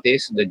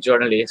 Notice the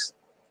journalist,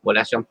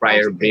 wala siyang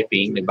prior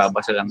briefing,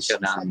 nagbabasa lang siya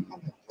ng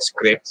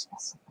script,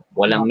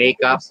 walang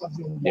makeup,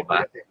 di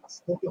ba?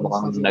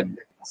 Mukhang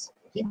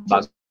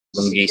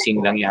bagong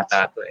gising lang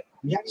yata ito eh.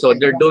 So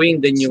they're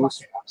doing the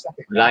news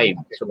live.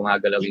 So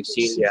mga galaw yung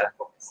silya.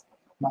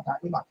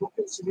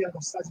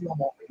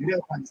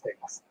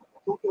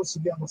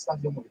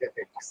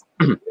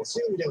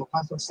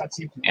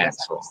 Yeah,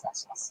 so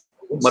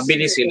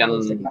mabilis silang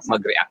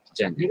mag-react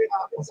dyan.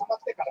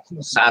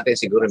 Sa atin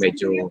siguro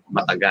medyo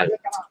matagal.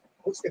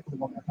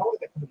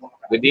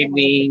 Good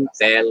evening,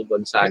 Tel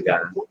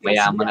Gonzaga.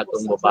 Mayaman na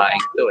itong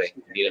babaeng ito eh.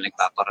 Hindi na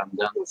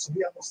nagpaparamdam.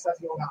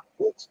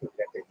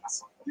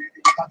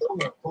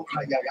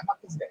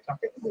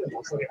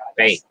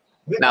 Okay.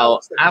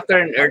 Now,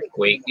 after an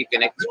earthquake, you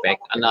can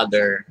expect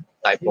another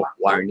type of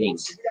warning.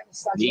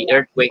 The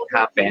earthquake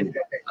happened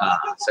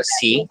sa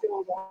sea.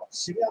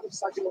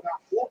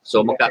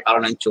 So,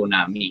 magkakaroon ng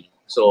tsunami.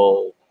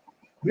 So,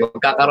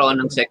 magkakaroon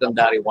ng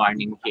secondary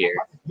warning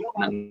here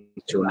ng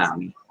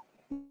tsunami.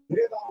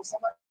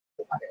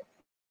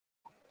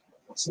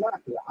 So,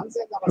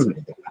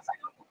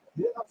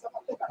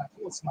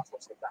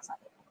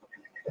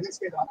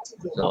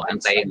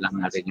 antayin lang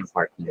natin yung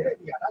partner.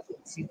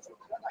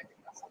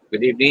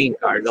 Good evening,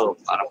 Carlo.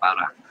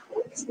 Para.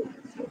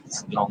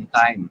 Long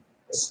time.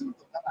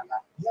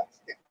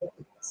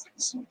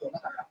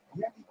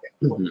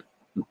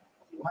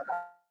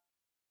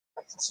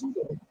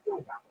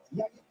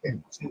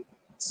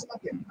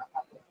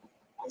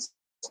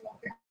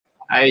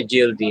 Hi,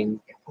 Geraldine.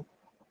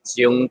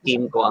 Yung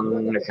team ko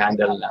ang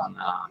nag-handle ng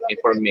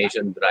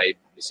information drive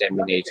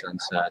dissemination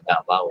sa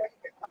Davao.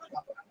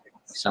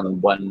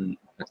 Isang buwan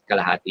at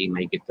kalahati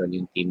may doon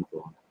yung team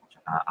ko.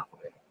 Tsaka ako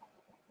rin.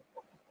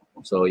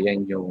 So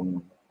yan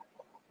yung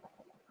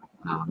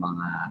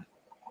mga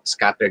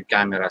scattered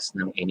cameras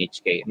ng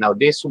NHK. Now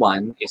this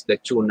one is the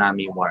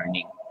tsunami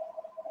warning.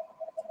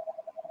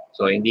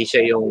 So hindi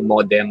siya yung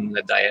modem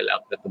na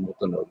dial-up na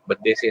tumutunog,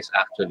 but this is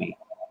actually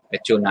a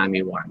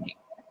tsunami warning.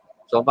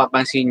 So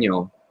papansin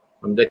nyo,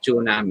 from the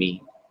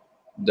tsunami,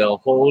 the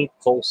whole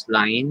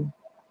coastline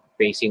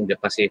facing the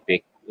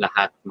Pacific,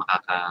 lahat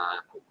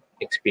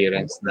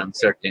makaka-experience ng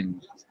certain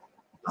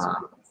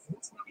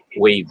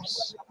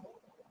waves.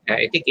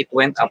 I think it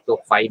went up to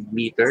 5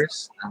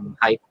 meters ang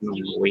height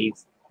ng wave.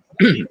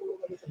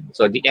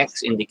 So the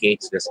X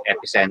indicates this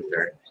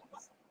epicenter.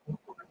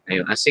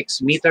 Ayun,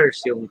 6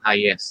 meters yung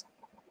highest.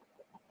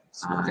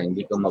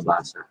 Hindi ko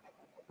mabasa.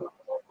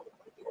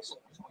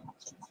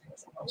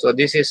 So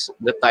this is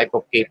the type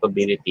of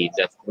capability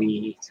that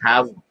we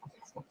have.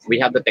 We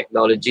have the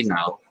technology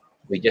now.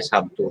 We just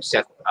have to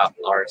set up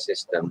our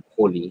system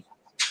fully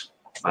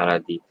para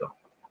dito.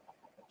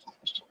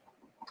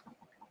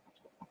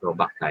 Go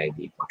back tayo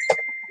dito.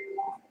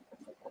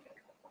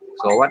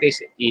 So what is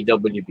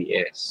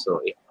EWBS?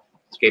 So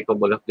it's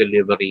capable of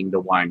delivering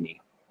the warning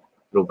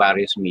through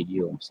various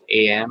mediums,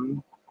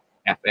 AM,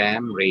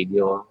 FM,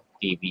 radio,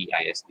 TV,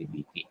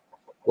 ISDB-T.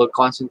 We'll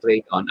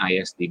concentrate on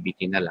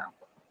ISDB-T na lang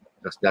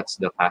because that's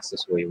the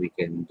fastest way we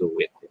can do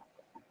it.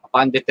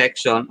 Upon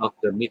detection of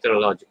the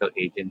meteorological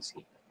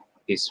agency,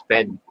 is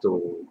fed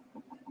to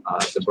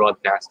the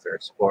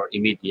broadcasters for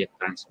immediate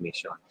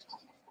transmission.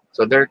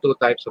 So there are two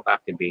types of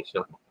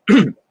activation.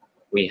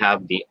 We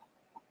have the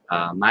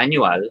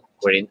manual,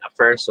 wherein a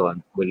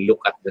person will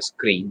look at the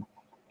screen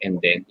and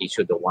then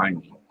issue the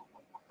warning,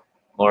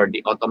 or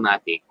the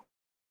automatic,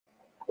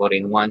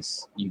 wherein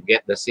once you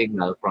get the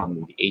signal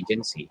from the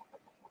agency,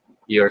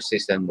 your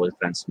system will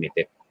transmit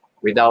it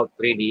without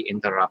really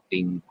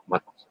interrupting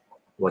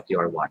what you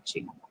are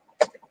watching.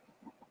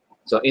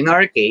 So in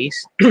our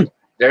case,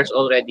 there's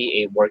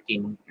already a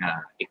working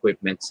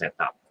equipment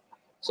setup.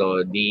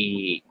 So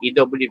the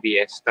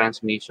EWBS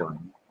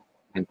transmission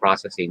and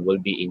processing will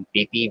be in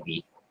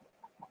PTV.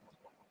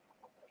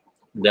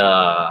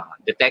 The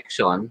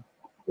detection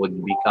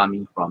would be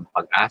coming from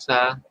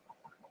Pag-asa,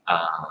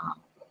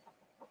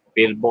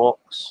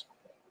 Pillbox,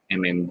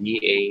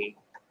 MMDA,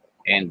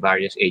 and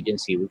various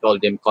agencies. We call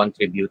them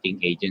contributing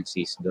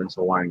agencies doon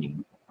sa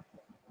warning.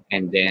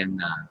 And then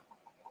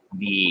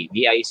the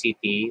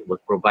DICT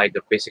will provide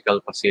the physical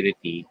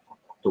facility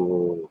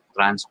to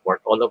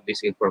transport all of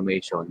this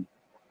information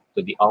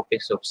to the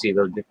Office of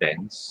Civil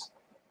Defense.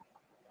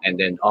 And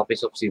then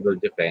Office of Civil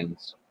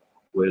Defense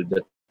will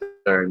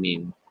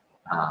determine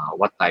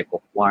what type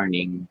of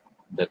warning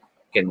that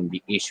can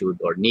be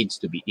issued or needs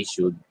to be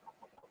issued,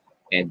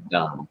 and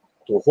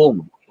to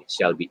whom it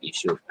shall be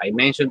issued. I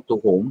mentioned to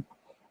whom.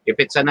 If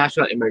it's a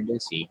national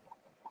emergency,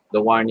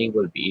 the warning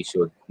will be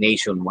issued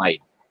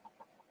nationwide.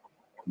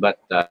 But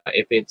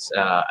if it's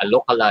a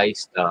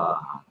localized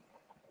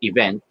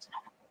event,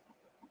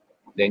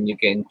 then you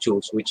can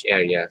choose which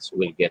areas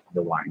will get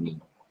the warning.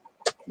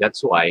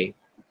 That's why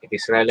it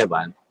is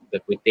relevant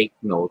that we take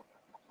note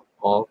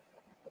of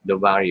the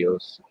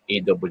various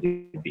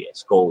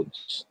EWBS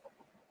codes.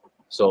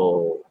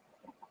 So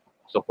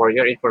for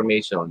your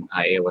information,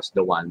 I was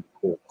the one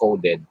who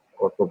coded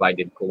or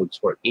provided codes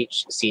for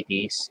each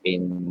cities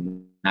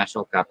in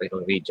National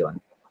Capital Region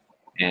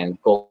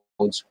and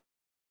codes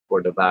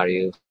for the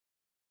various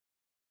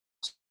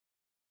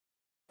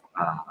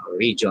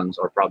regions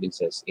or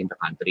provinces in the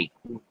country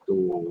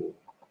to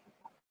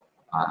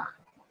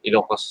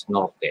Ilocos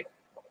Norte.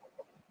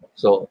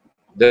 So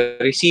the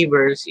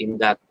receivers in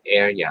that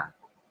area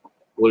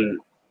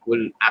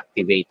will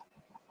activate,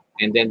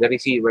 and then the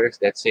receivers,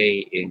 let's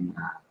say in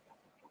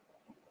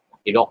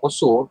Ilocos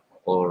Sur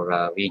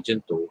or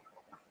Region 2,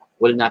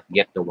 will not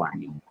get the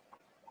warning.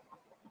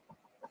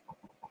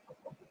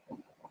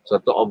 So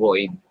to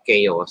avoid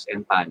chaos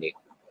and panic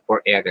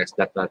for areas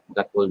that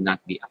will not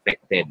be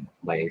affected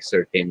by a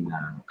certain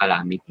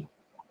calamity.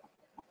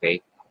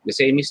 Okay, the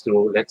same is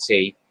true. Let's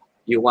say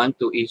you want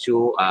to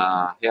issue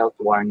a health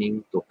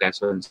warning to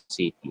Quezon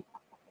City.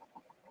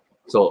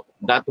 So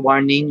that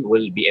warning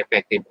will be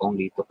effective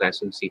only to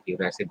Quezon City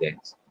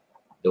residents.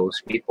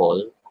 Those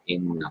people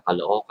in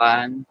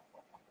Caloocan,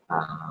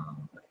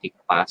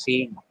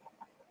 Pasig,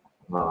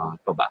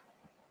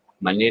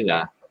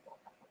 Manila,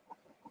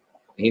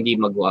 hindi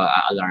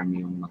mag-alarm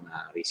yung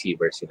mga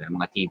receivers sila,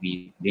 mga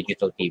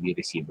digital TV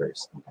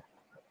receivers.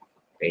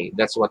 Okay,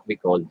 that's what we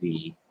call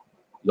the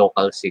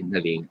local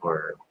signaling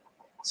or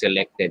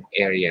selected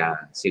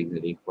area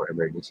signaling for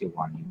emergency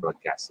warning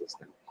broadcast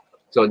system.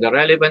 So the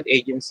relevant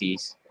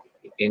agencies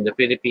in the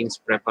Philippines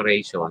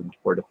preparation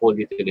for the full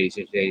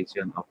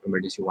utilization of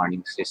emergency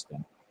warning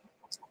system,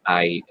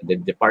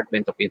 the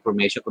Department of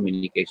Information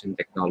Communication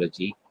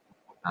Technology,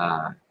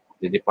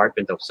 the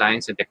Department of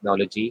Science and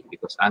Technology,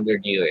 because under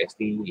DOST,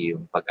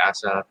 yung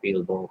Pag-asa,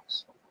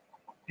 Pillbox,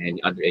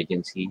 and other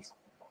agencies,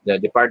 the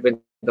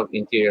Department of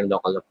Interior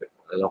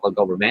Local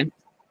Government,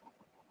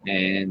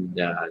 and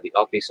the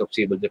Office of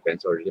Civil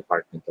Defense or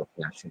Department of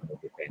National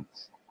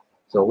Defense.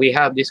 So we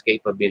have this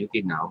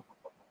capability now.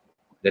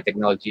 The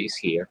technology is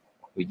here.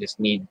 We just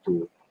need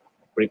to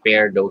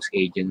prepare those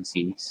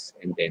agencies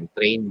and then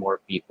train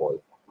more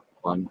people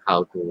on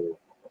how to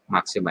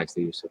maximize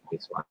the use of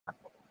this one.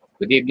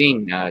 Good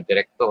evening,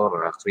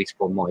 Director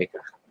Crispo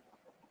Mojica.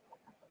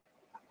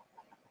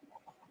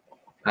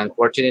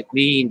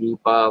 Unfortunately, hindi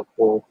pa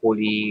po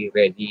fully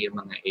ready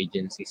yung mga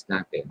agencies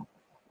natin.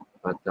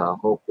 But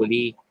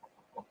hopefully,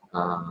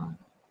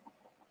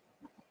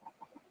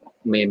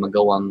 may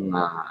magawang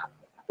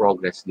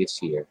progress this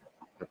year.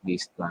 At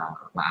least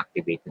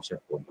ma-activate na siya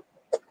po.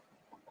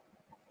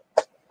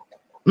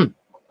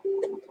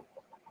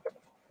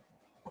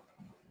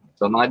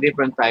 So mga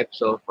different types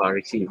of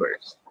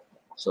receivers.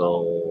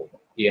 So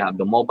you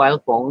have the mobile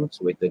phones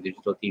with the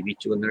digital TV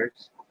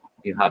tuners.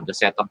 You have the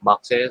set-top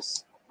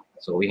boxes.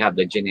 So we have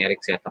the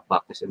generic set-top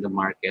boxes in the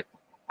market.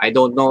 I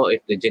don't know if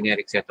the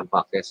generic set-top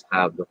boxes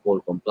have the full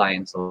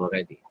compliance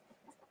already.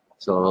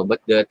 So,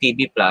 but the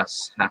TV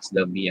Plus has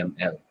the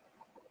BML,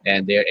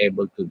 and they're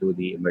able to do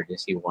the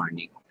emergency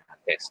warning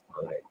test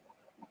already.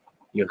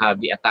 You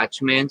have the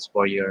attachments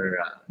for your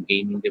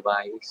gaming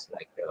device,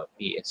 like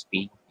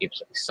PSP, if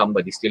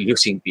somebody's still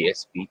using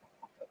PSP,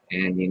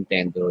 and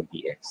Nintendo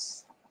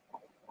DS.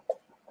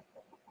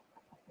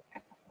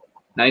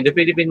 Now, in the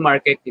Philippine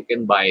market, you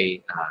can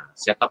buy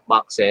set-top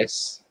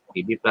boxes,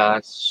 TV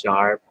Plus,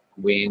 Sharp,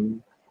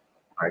 Win,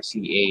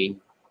 RCA,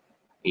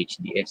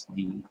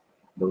 HDSD,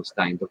 those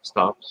kind of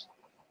stuffs.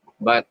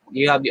 But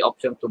you have the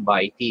option to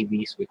buy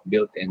TVs with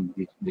built-in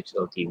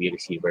digital TV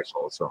receivers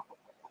also.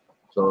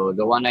 So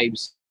the one I've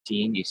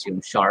seen is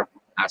yung Sharp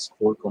has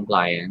full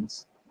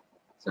compliance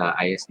sa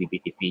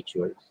ISDB-T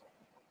features.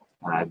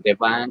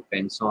 Devant,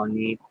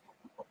 Pensonic,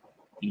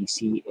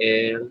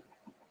 TCL,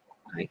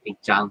 I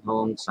think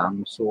Changhong,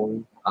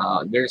 Samsung.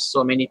 There's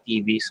so many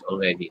TVs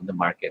already in the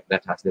market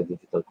that has the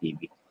digital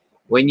TV.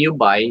 When you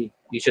buy,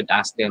 you should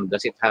ask them,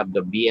 does it have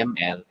the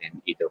BML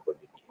and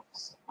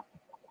EWDS?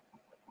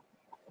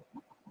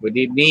 Good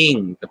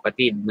evening,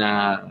 kapatid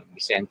na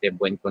Vicente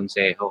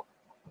Buenconsejo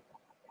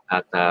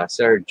at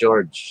Sir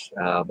George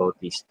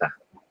Bautista,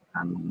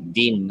 ang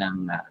Dean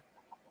ng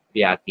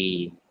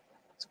PIATI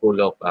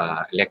School of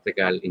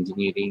Electrical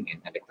Engineering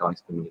and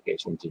Electronics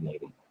Communication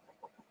Engineering.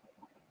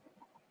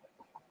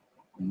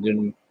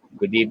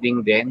 Good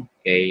evening din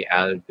kay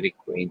Aldrich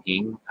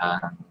Quenting,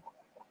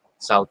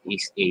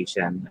 Southeast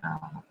Asian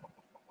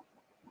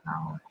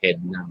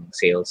head ng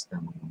sales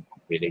ng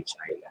Village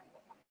Island.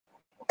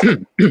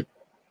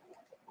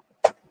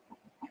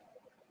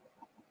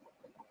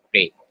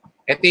 Okay.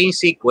 Ito yung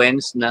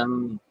sequence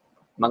ng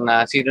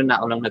mga sino na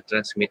unang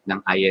nag-transmit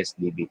ng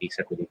ISDB-T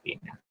sa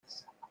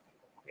Pilipinas.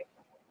 Okay.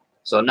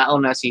 So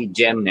nauna si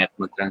GemNet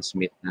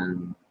mag-transmit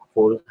ng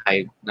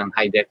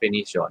high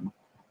definition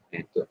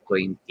in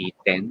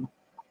 2010,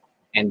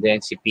 and then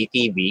si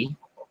PTV,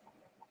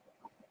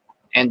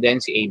 and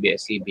then si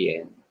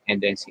ABS-CBN,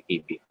 and then si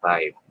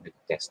TV5.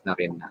 Nag-test na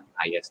rin ng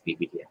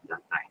ISDB-T at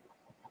that time.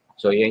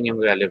 So yan yung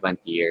relevant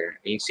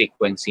year, yung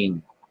sequencing.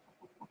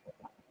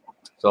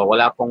 So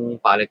wala pong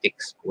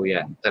politics po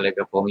yan.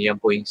 Talaga po, yan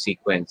po yung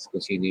sequence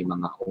kung sino yung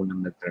mga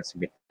unang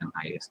nag-transmit ng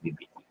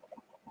ISDB-T.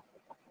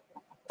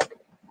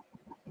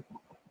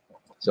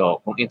 So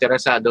kung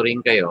interesado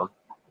rin kayo,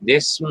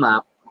 this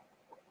map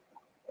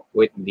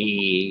with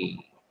the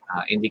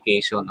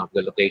indication of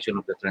the location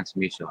of the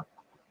transmission.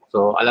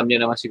 So alam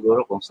niyo naman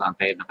siguro kung saan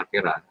kayo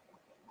nakatira,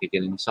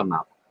 titignan sa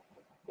map.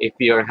 If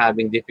you're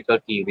having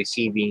difficulty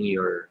receiving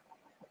your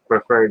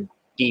preferred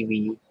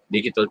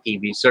digital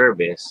TV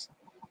service,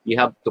 you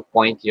have to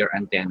point your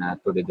antenna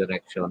to the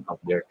direction of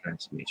their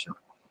transmission.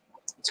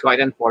 It's quite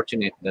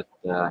unfortunate that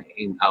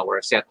in our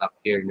setup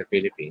here in the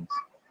Philippines,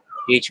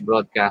 each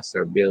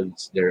broadcaster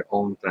builds their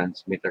own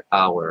transmitter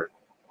tower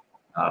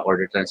or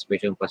the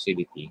transmission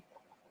facility.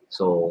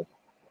 So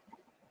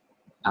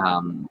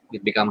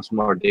it becomes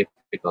more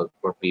difficult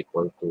for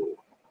people to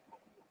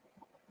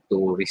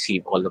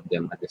receive all of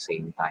them at the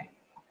same time.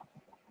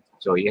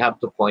 So you have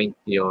to point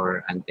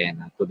your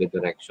antenna to the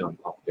direction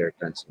of their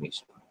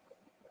transmission.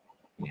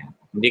 Yeah.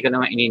 Hindi ka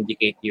naman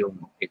in-indicate yung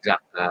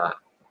exact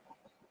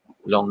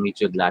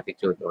longitude,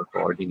 latitude, or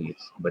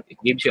coordinates, but it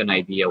gives you an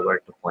idea where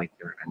to point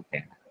your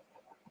antenna.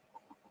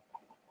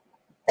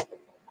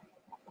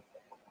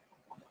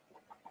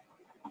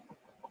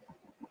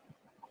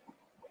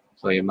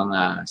 So yung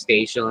mga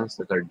stations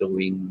that are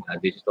doing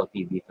digital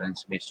TV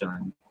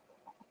transmission,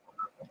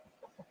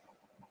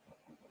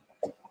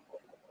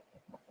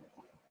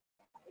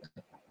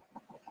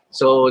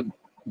 so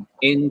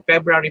in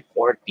February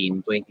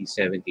 14,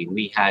 2017,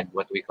 we had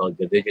what we call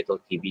the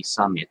Digital TV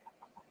Summit,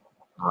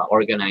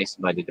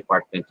 organized by the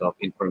Department of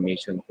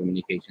Information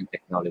Communication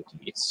Technology.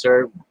 It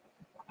served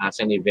as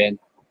an event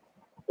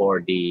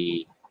for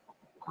the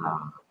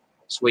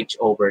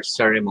switchover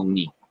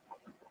ceremony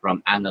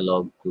from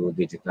analog to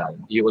digital.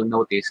 You will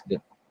notice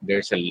that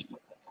there's a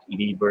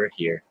lever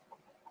here.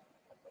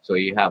 So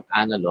you have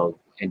analog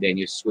and then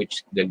you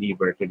switch the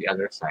lever to the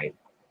other side,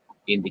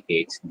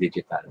 indicates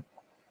digital.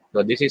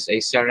 So this is a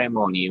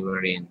ceremony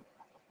wherein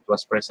it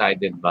was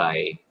presided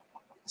by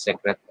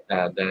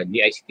the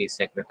DICT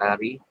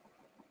secretary,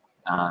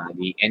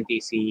 the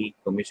NTC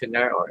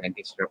commissioner or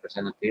NTC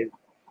representative,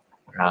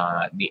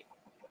 the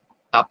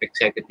top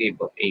executive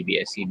of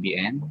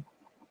ABS-CBN,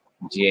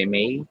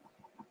 GMA,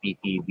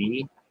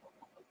 PTV.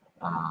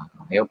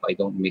 I hope I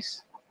don't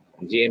miss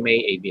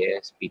GMA,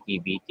 ABS,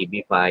 PTV,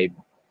 TV5.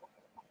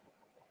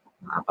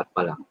 Apat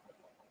pa lang.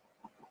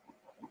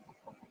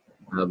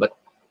 But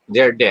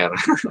they're there.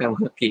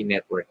 Mga key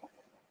network.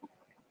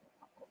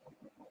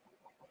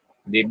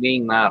 Good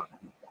evening, Mar.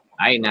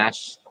 Hi,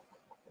 Nash.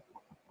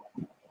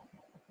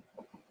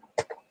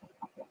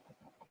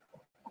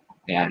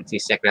 Ayan,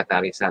 si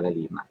Secretary Sara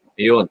Lima.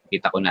 Ayun,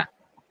 kita ko na.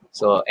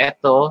 So,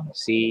 eto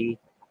si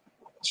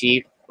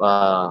Chief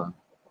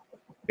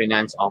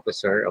Finance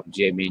Officer of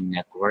GMA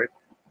Network,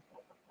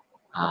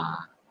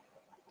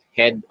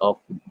 Head of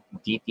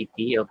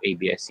DTT of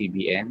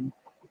ABS-CBN,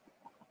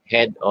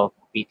 Head of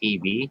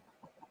PTV,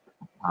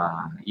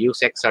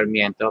 Yusek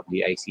Sarmiento of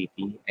the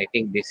ICT. I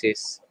think this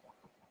is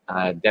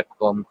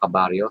Depcom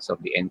Cabarrios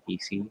of the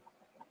NTC,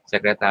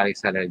 Secretary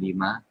Sara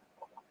Lima,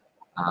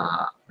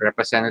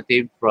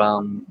 representative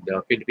from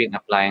the Philippine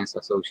Appliance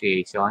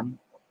Association,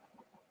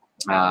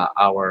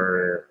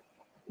 our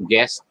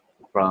guest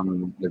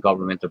from the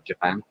government of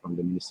Japan, from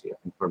the Ministry of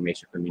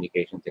Information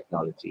Communication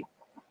Technology.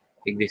 I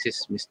think this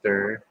is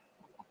Mr.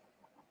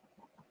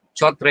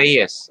 Chot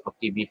Reyes of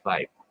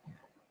TV5.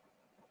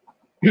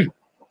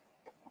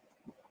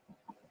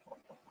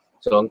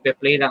 So, ang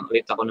pe-play lang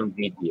ulit ako ng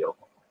video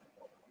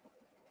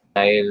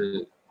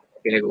dahil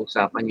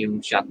pinag-uusapan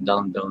yung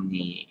shutdown daw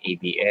ni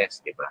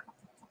ABS, di ba?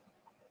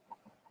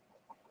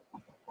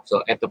 So,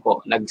 eto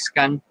po,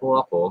 nag-scan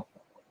po ako.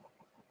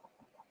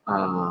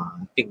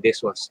 I think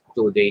this was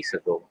 2 days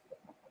ago.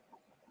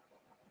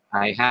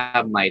 I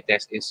have my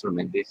test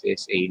instrument. This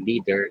is a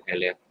Leader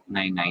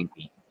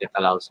LF990 that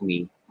allows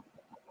me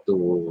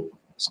to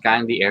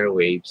scan the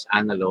airwaves,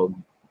 analog,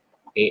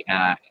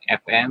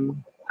 FM,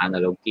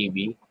 analog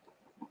TV,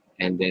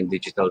 and then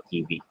digital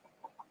TV.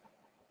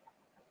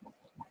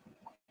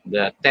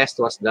 The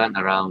test was done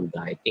around,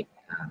 I think,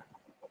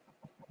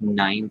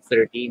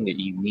 9:30 in the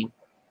evening.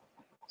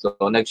 So,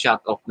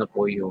 nag-shut off na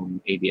po yung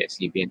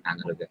ABS-CBN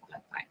analog at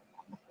that time.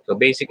 So,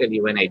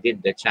 basically, when I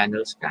did the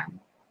channel scan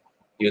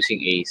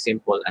using a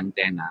simple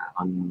antenna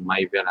on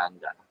my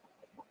veranda,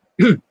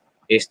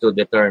 is to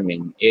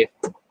determine if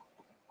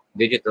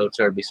digital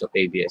service of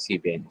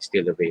ABS-CBN is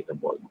still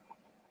available.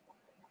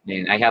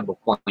 And I have a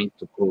point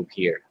to prove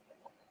here.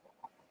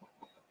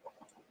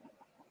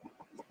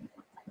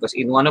 Because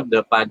in one of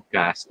the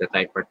podcasts that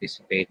I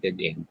participated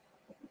in,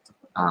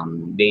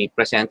 they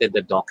presented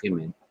the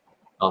document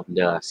of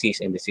the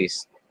cease and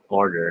desist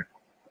order,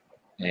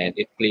 and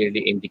it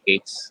clearly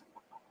indicates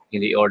in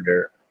the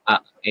order,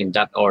 in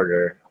that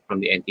order from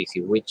the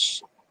NTC,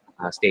 which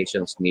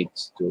stations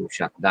needs to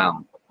shut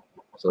down.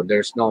 So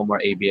there's no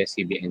more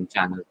ABS-CBN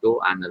channel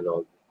 2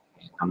 analog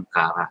in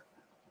Amcara.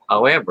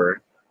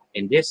 However,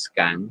 in this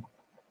scan,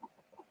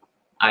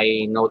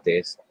 I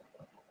noticed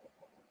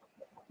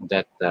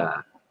that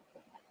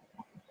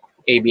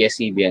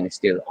ABS-CBN is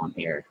still on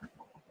air.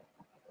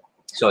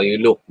 So you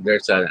look,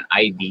 there's an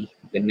ID,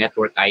 the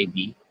network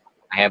ID.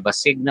 I have a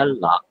signal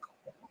lock.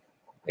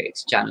 Okay,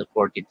 it's channel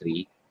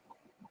 43,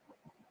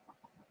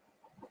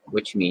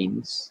 which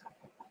means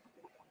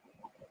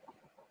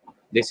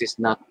this is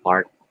not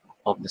part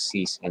of the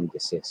cease and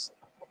desist.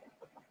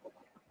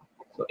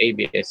 So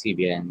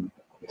ABS-CBN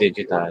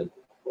digital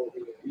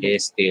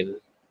is still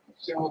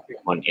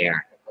on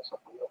air.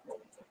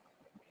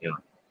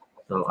 Yun.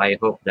 So I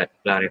hope that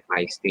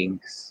clarifies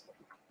things.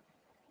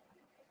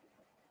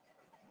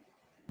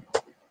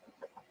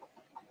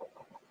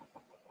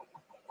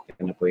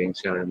 Ito na po yung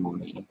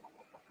ceremony.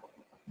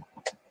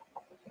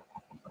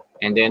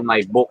 And then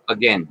my book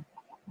again.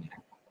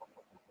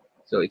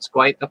 So it's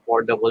quite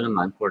affordable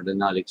naman for the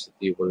knowledge that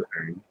you will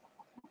earn.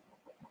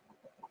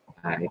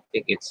 I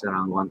think it's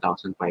around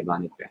 1,500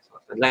 pesos.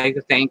 I'd like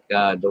to thank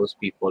those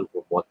people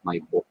who bought my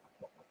book.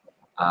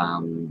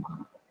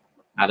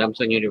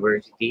 Adamson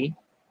University,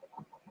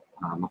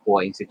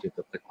 Mapua Institute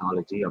of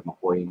Technology of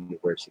Mapua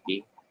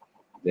University,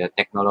 the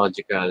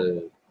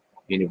Technological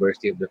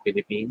University of the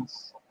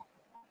Philippines,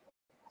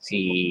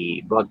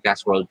 si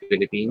Broadcast World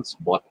Philippines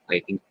bought,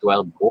 I think,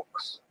 12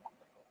 books.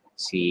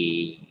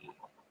 Si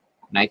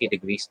 90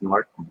 Degrees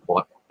North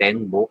bought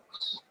 10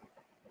 books.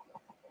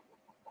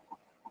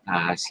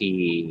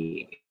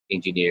 Si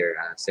Engineer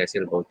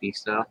Cecil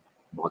Bautista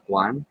bought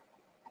 1.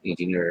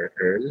 Engineer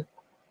Earl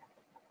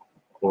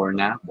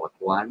Corna bought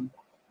 1.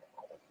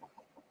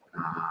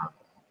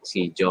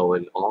 Si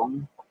Joel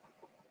Ong.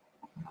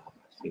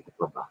 Sino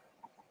pa ba?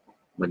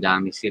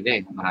 Madami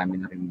sila eh. Marami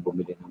na rin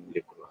bumili ng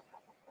libro.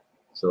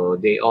 So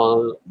they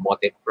all bought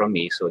it from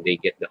me, so they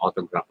get the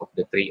autograph of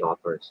the 3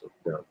 authors of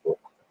the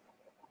book.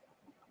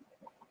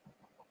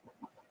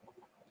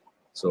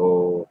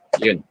 So,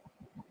 yun.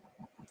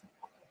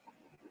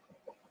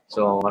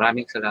 So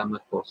maraming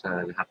salamat po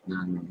sa lahat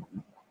ng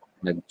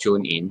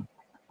nag-tune in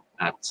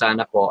at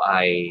sana po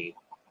ay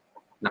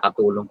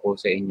nakatulong po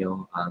sa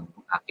inyo ang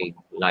aking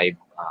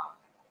live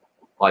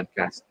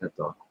podcast na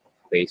to,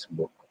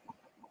 Facebook,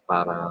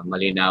 para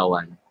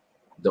malinawan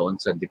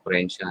doon sa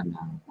diferensya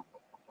ng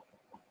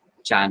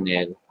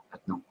channel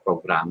at ng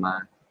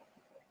programa,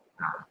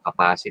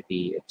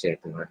 capacity, etc.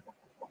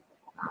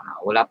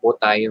 Wala po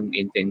tayong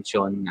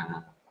intensyon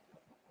na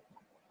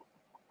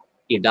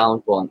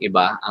i-down po ang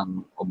iba.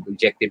 Ang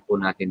objective po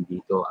natin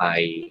dito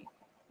ay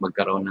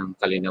magkaroon ng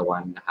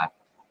kalinawan lahat.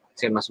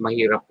 Kasi mas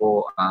mahirap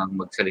po ang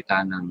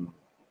magsalita ng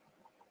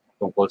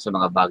tungkol sa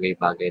mga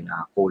bagay-bagay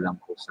na kulang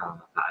po sa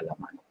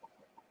kaalaman.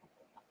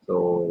 So,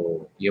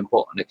 yun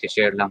po,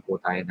 nag-share lang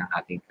po tayo ng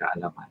ating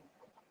kaalaman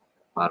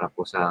para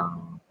po sa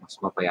mas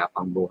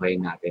mapayapang buhay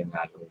natin,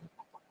 lalo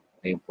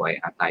ngayon po ay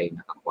tayo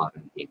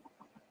naka-quarantine.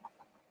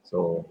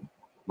 So,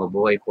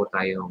 mabuhay po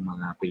tayo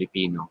mga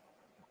Pilipino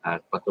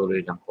at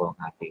patuloy lang po ang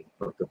ating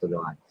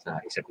pagtutulungan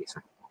sa isa't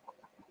isa.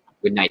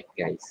 Good night,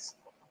 guys.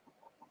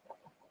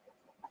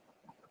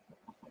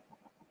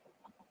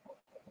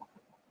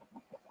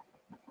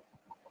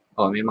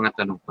 Oh, may mga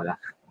tanong pala.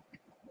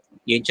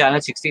 Yung channel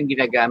 16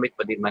 ginagamit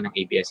pa din man ng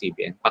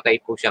ABS-CBN. Patay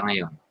po siya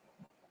ngayon.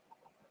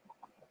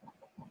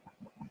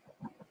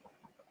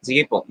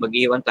 Sige po,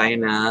 mag-iwan tayo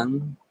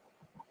ng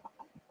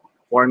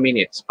 4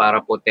 minutes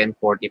para po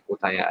 10:40 po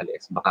tayo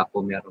alis. Baka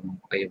po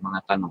meron kayong mga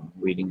tanong,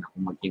 willing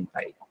akong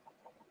maghintay.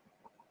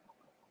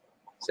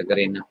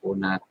 Sagarin na po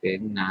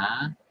natin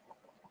na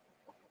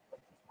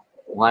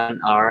 1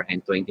 hour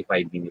and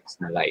 25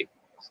 minutes na live.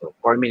 So,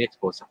 4 minutes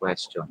po sa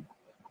question.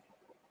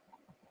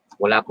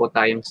 Wala po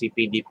tayong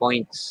CPD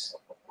points.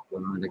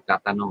 Kung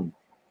nagtatanong,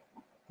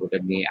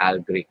 tulad ni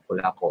Algric,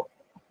 wala po.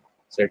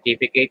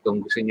 Certificate,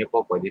 kung gusto niyo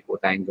po, pwede po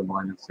tayong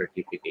gumawa ng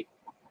certificate.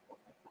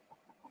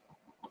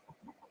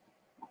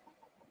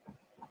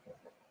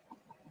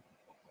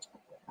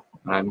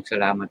 Maraming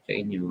salamat sa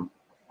inyo.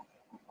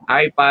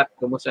 Hi Pat,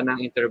 kumusta na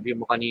ang interview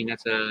mo kanina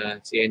sa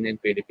CNN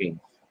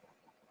Philippines?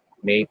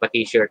 May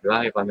pa-t-shirt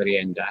ba? May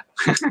pa-merienda?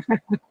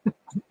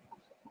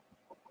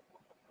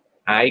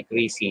 Hi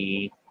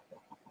Chrissy.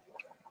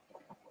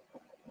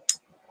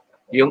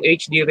 Yung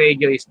HD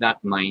radio is not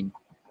mine.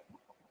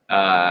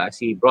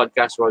 Si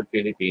Broadcast World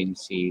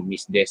Philippines, si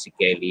Miss Desi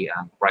Kelly,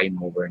 ang prime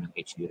mover ng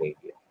HD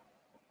radio.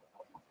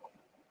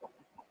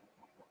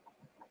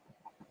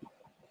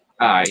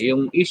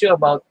 Yung issue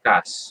about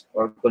CAS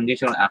or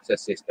Conditional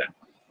Access System.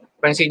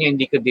 Pansin nyo,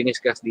 hindi ko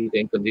diniscuss dito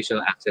yung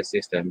Conditional Access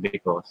System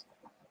because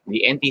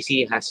the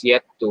NTC has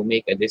yet to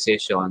make a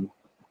decision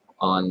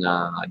on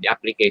the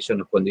application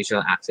of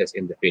conditional access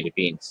in the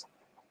Philippines.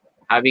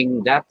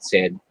 Having that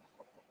said,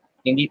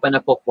 hindi pa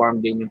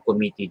na-form din yung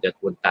committee that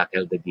would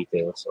tackle the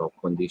details of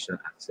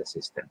conditional access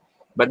system.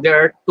 But there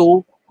are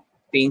two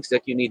things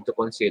that you need to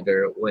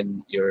consider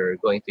when you're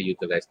going to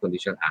utilize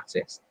conditional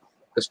access.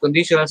 Because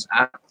conditional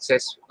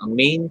access,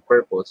 main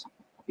purpose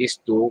is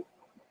to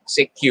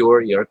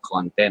secure your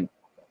content,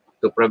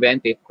 to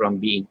prevent it from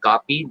being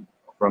copied,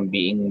 from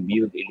being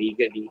viewed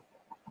illegally.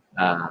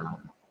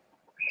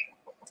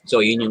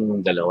 So yun yung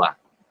dalawa.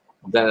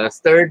 The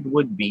third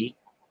would be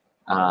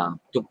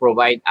to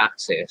provide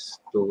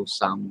access to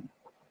some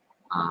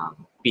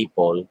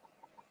people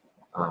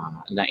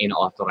na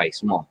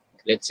in-authorize mo.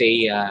 Let's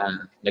say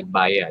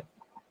nagbayad,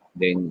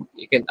 then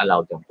you can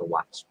allow them to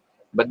watch.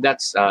 But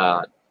that's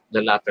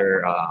the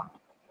latter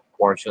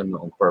portion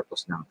ng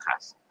purpose ng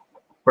CAS.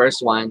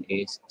 First one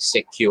is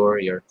secure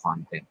your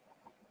content.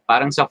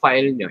 Parang sa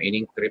file nyo,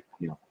 in-encrypt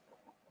nyo.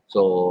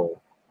 So,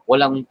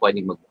 walang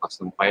pwedeng magbukas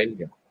ng file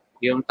nyo.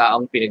 Yung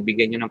taong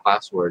pinagbigyan nyo ng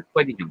password,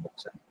 pwede nyo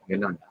buksan.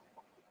 Ganun.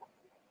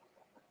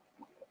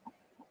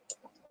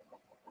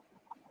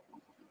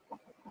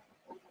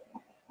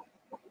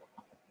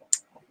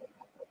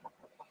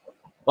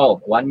 Oh,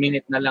 1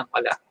 minute na lang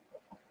pala.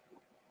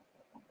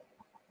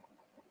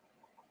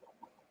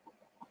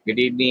 Good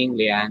evening,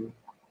 Lian.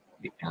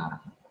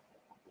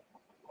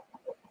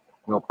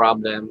 No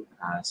problem,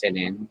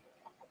 Senen.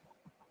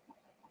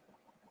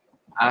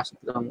 Ask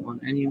them on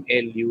ano yung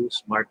LU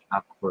Smart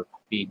App for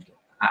Feed.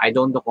 I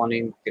don't know kung ano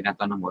yung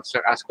tinatanong mo. Sir,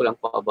 ask ko lang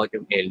po about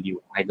yung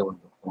LU. I don't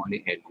know kung ano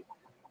yung LU.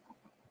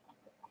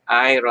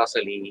 Hi,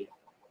 Rosalie.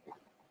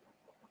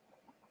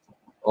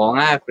 Oo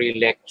nga, free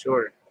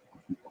lecture.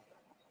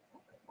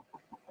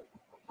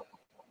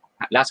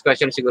 Last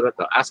question siguro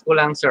to. Ask ko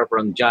lang, sir,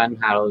 from John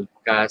Harold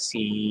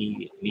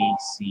Kasilisihan.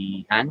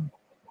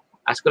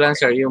 Ask ko lang,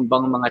 sir, yung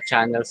bang mga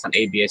channels ng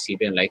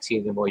ABS-CBN like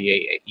CNMO,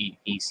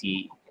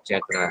 ETC, etc.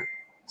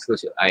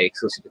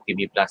 Exclusive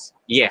TV Plus?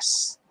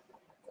 Yes.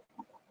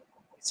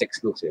 It's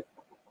exclusive.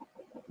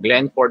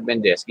 Glenn Ford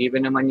Mendez,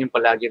 given naman yung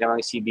palagi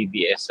namang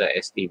CBBS sa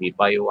STV,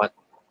 by what,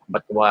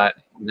 but what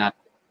not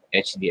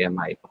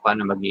HDMI?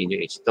 Paano mag-enjoy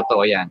HD?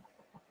 Totoo yan.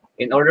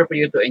 In order for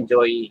you to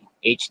enjoy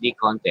HD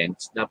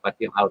contents, dapat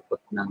yung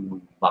output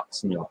ng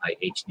box nyo ay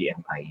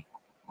HDMI.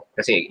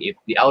 Kasi if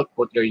the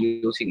output you're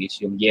using is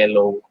yung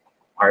yellow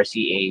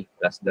RCA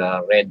plus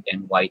the red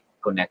and white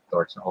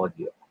connector sa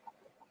audio,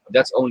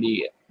 that's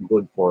only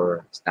good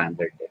for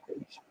standard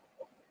definition.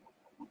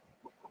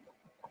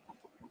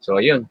 So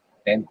yun,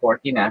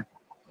 10:40 na.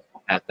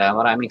 At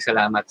maraming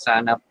salamat.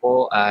 Sana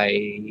po ay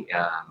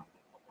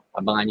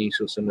abangan nyo yung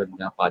susunod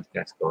na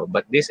podcast ko.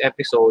 But this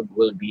episode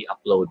will be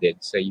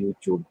uploaded sa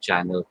YouTube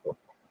channel ko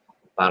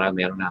para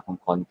meron na akong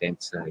content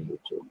sa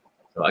YouTube.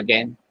 So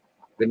again,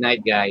 good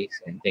night guys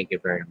and thank you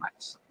very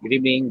much. Good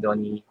evening,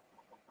 Donnie,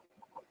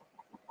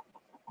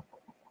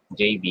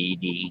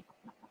 JBD.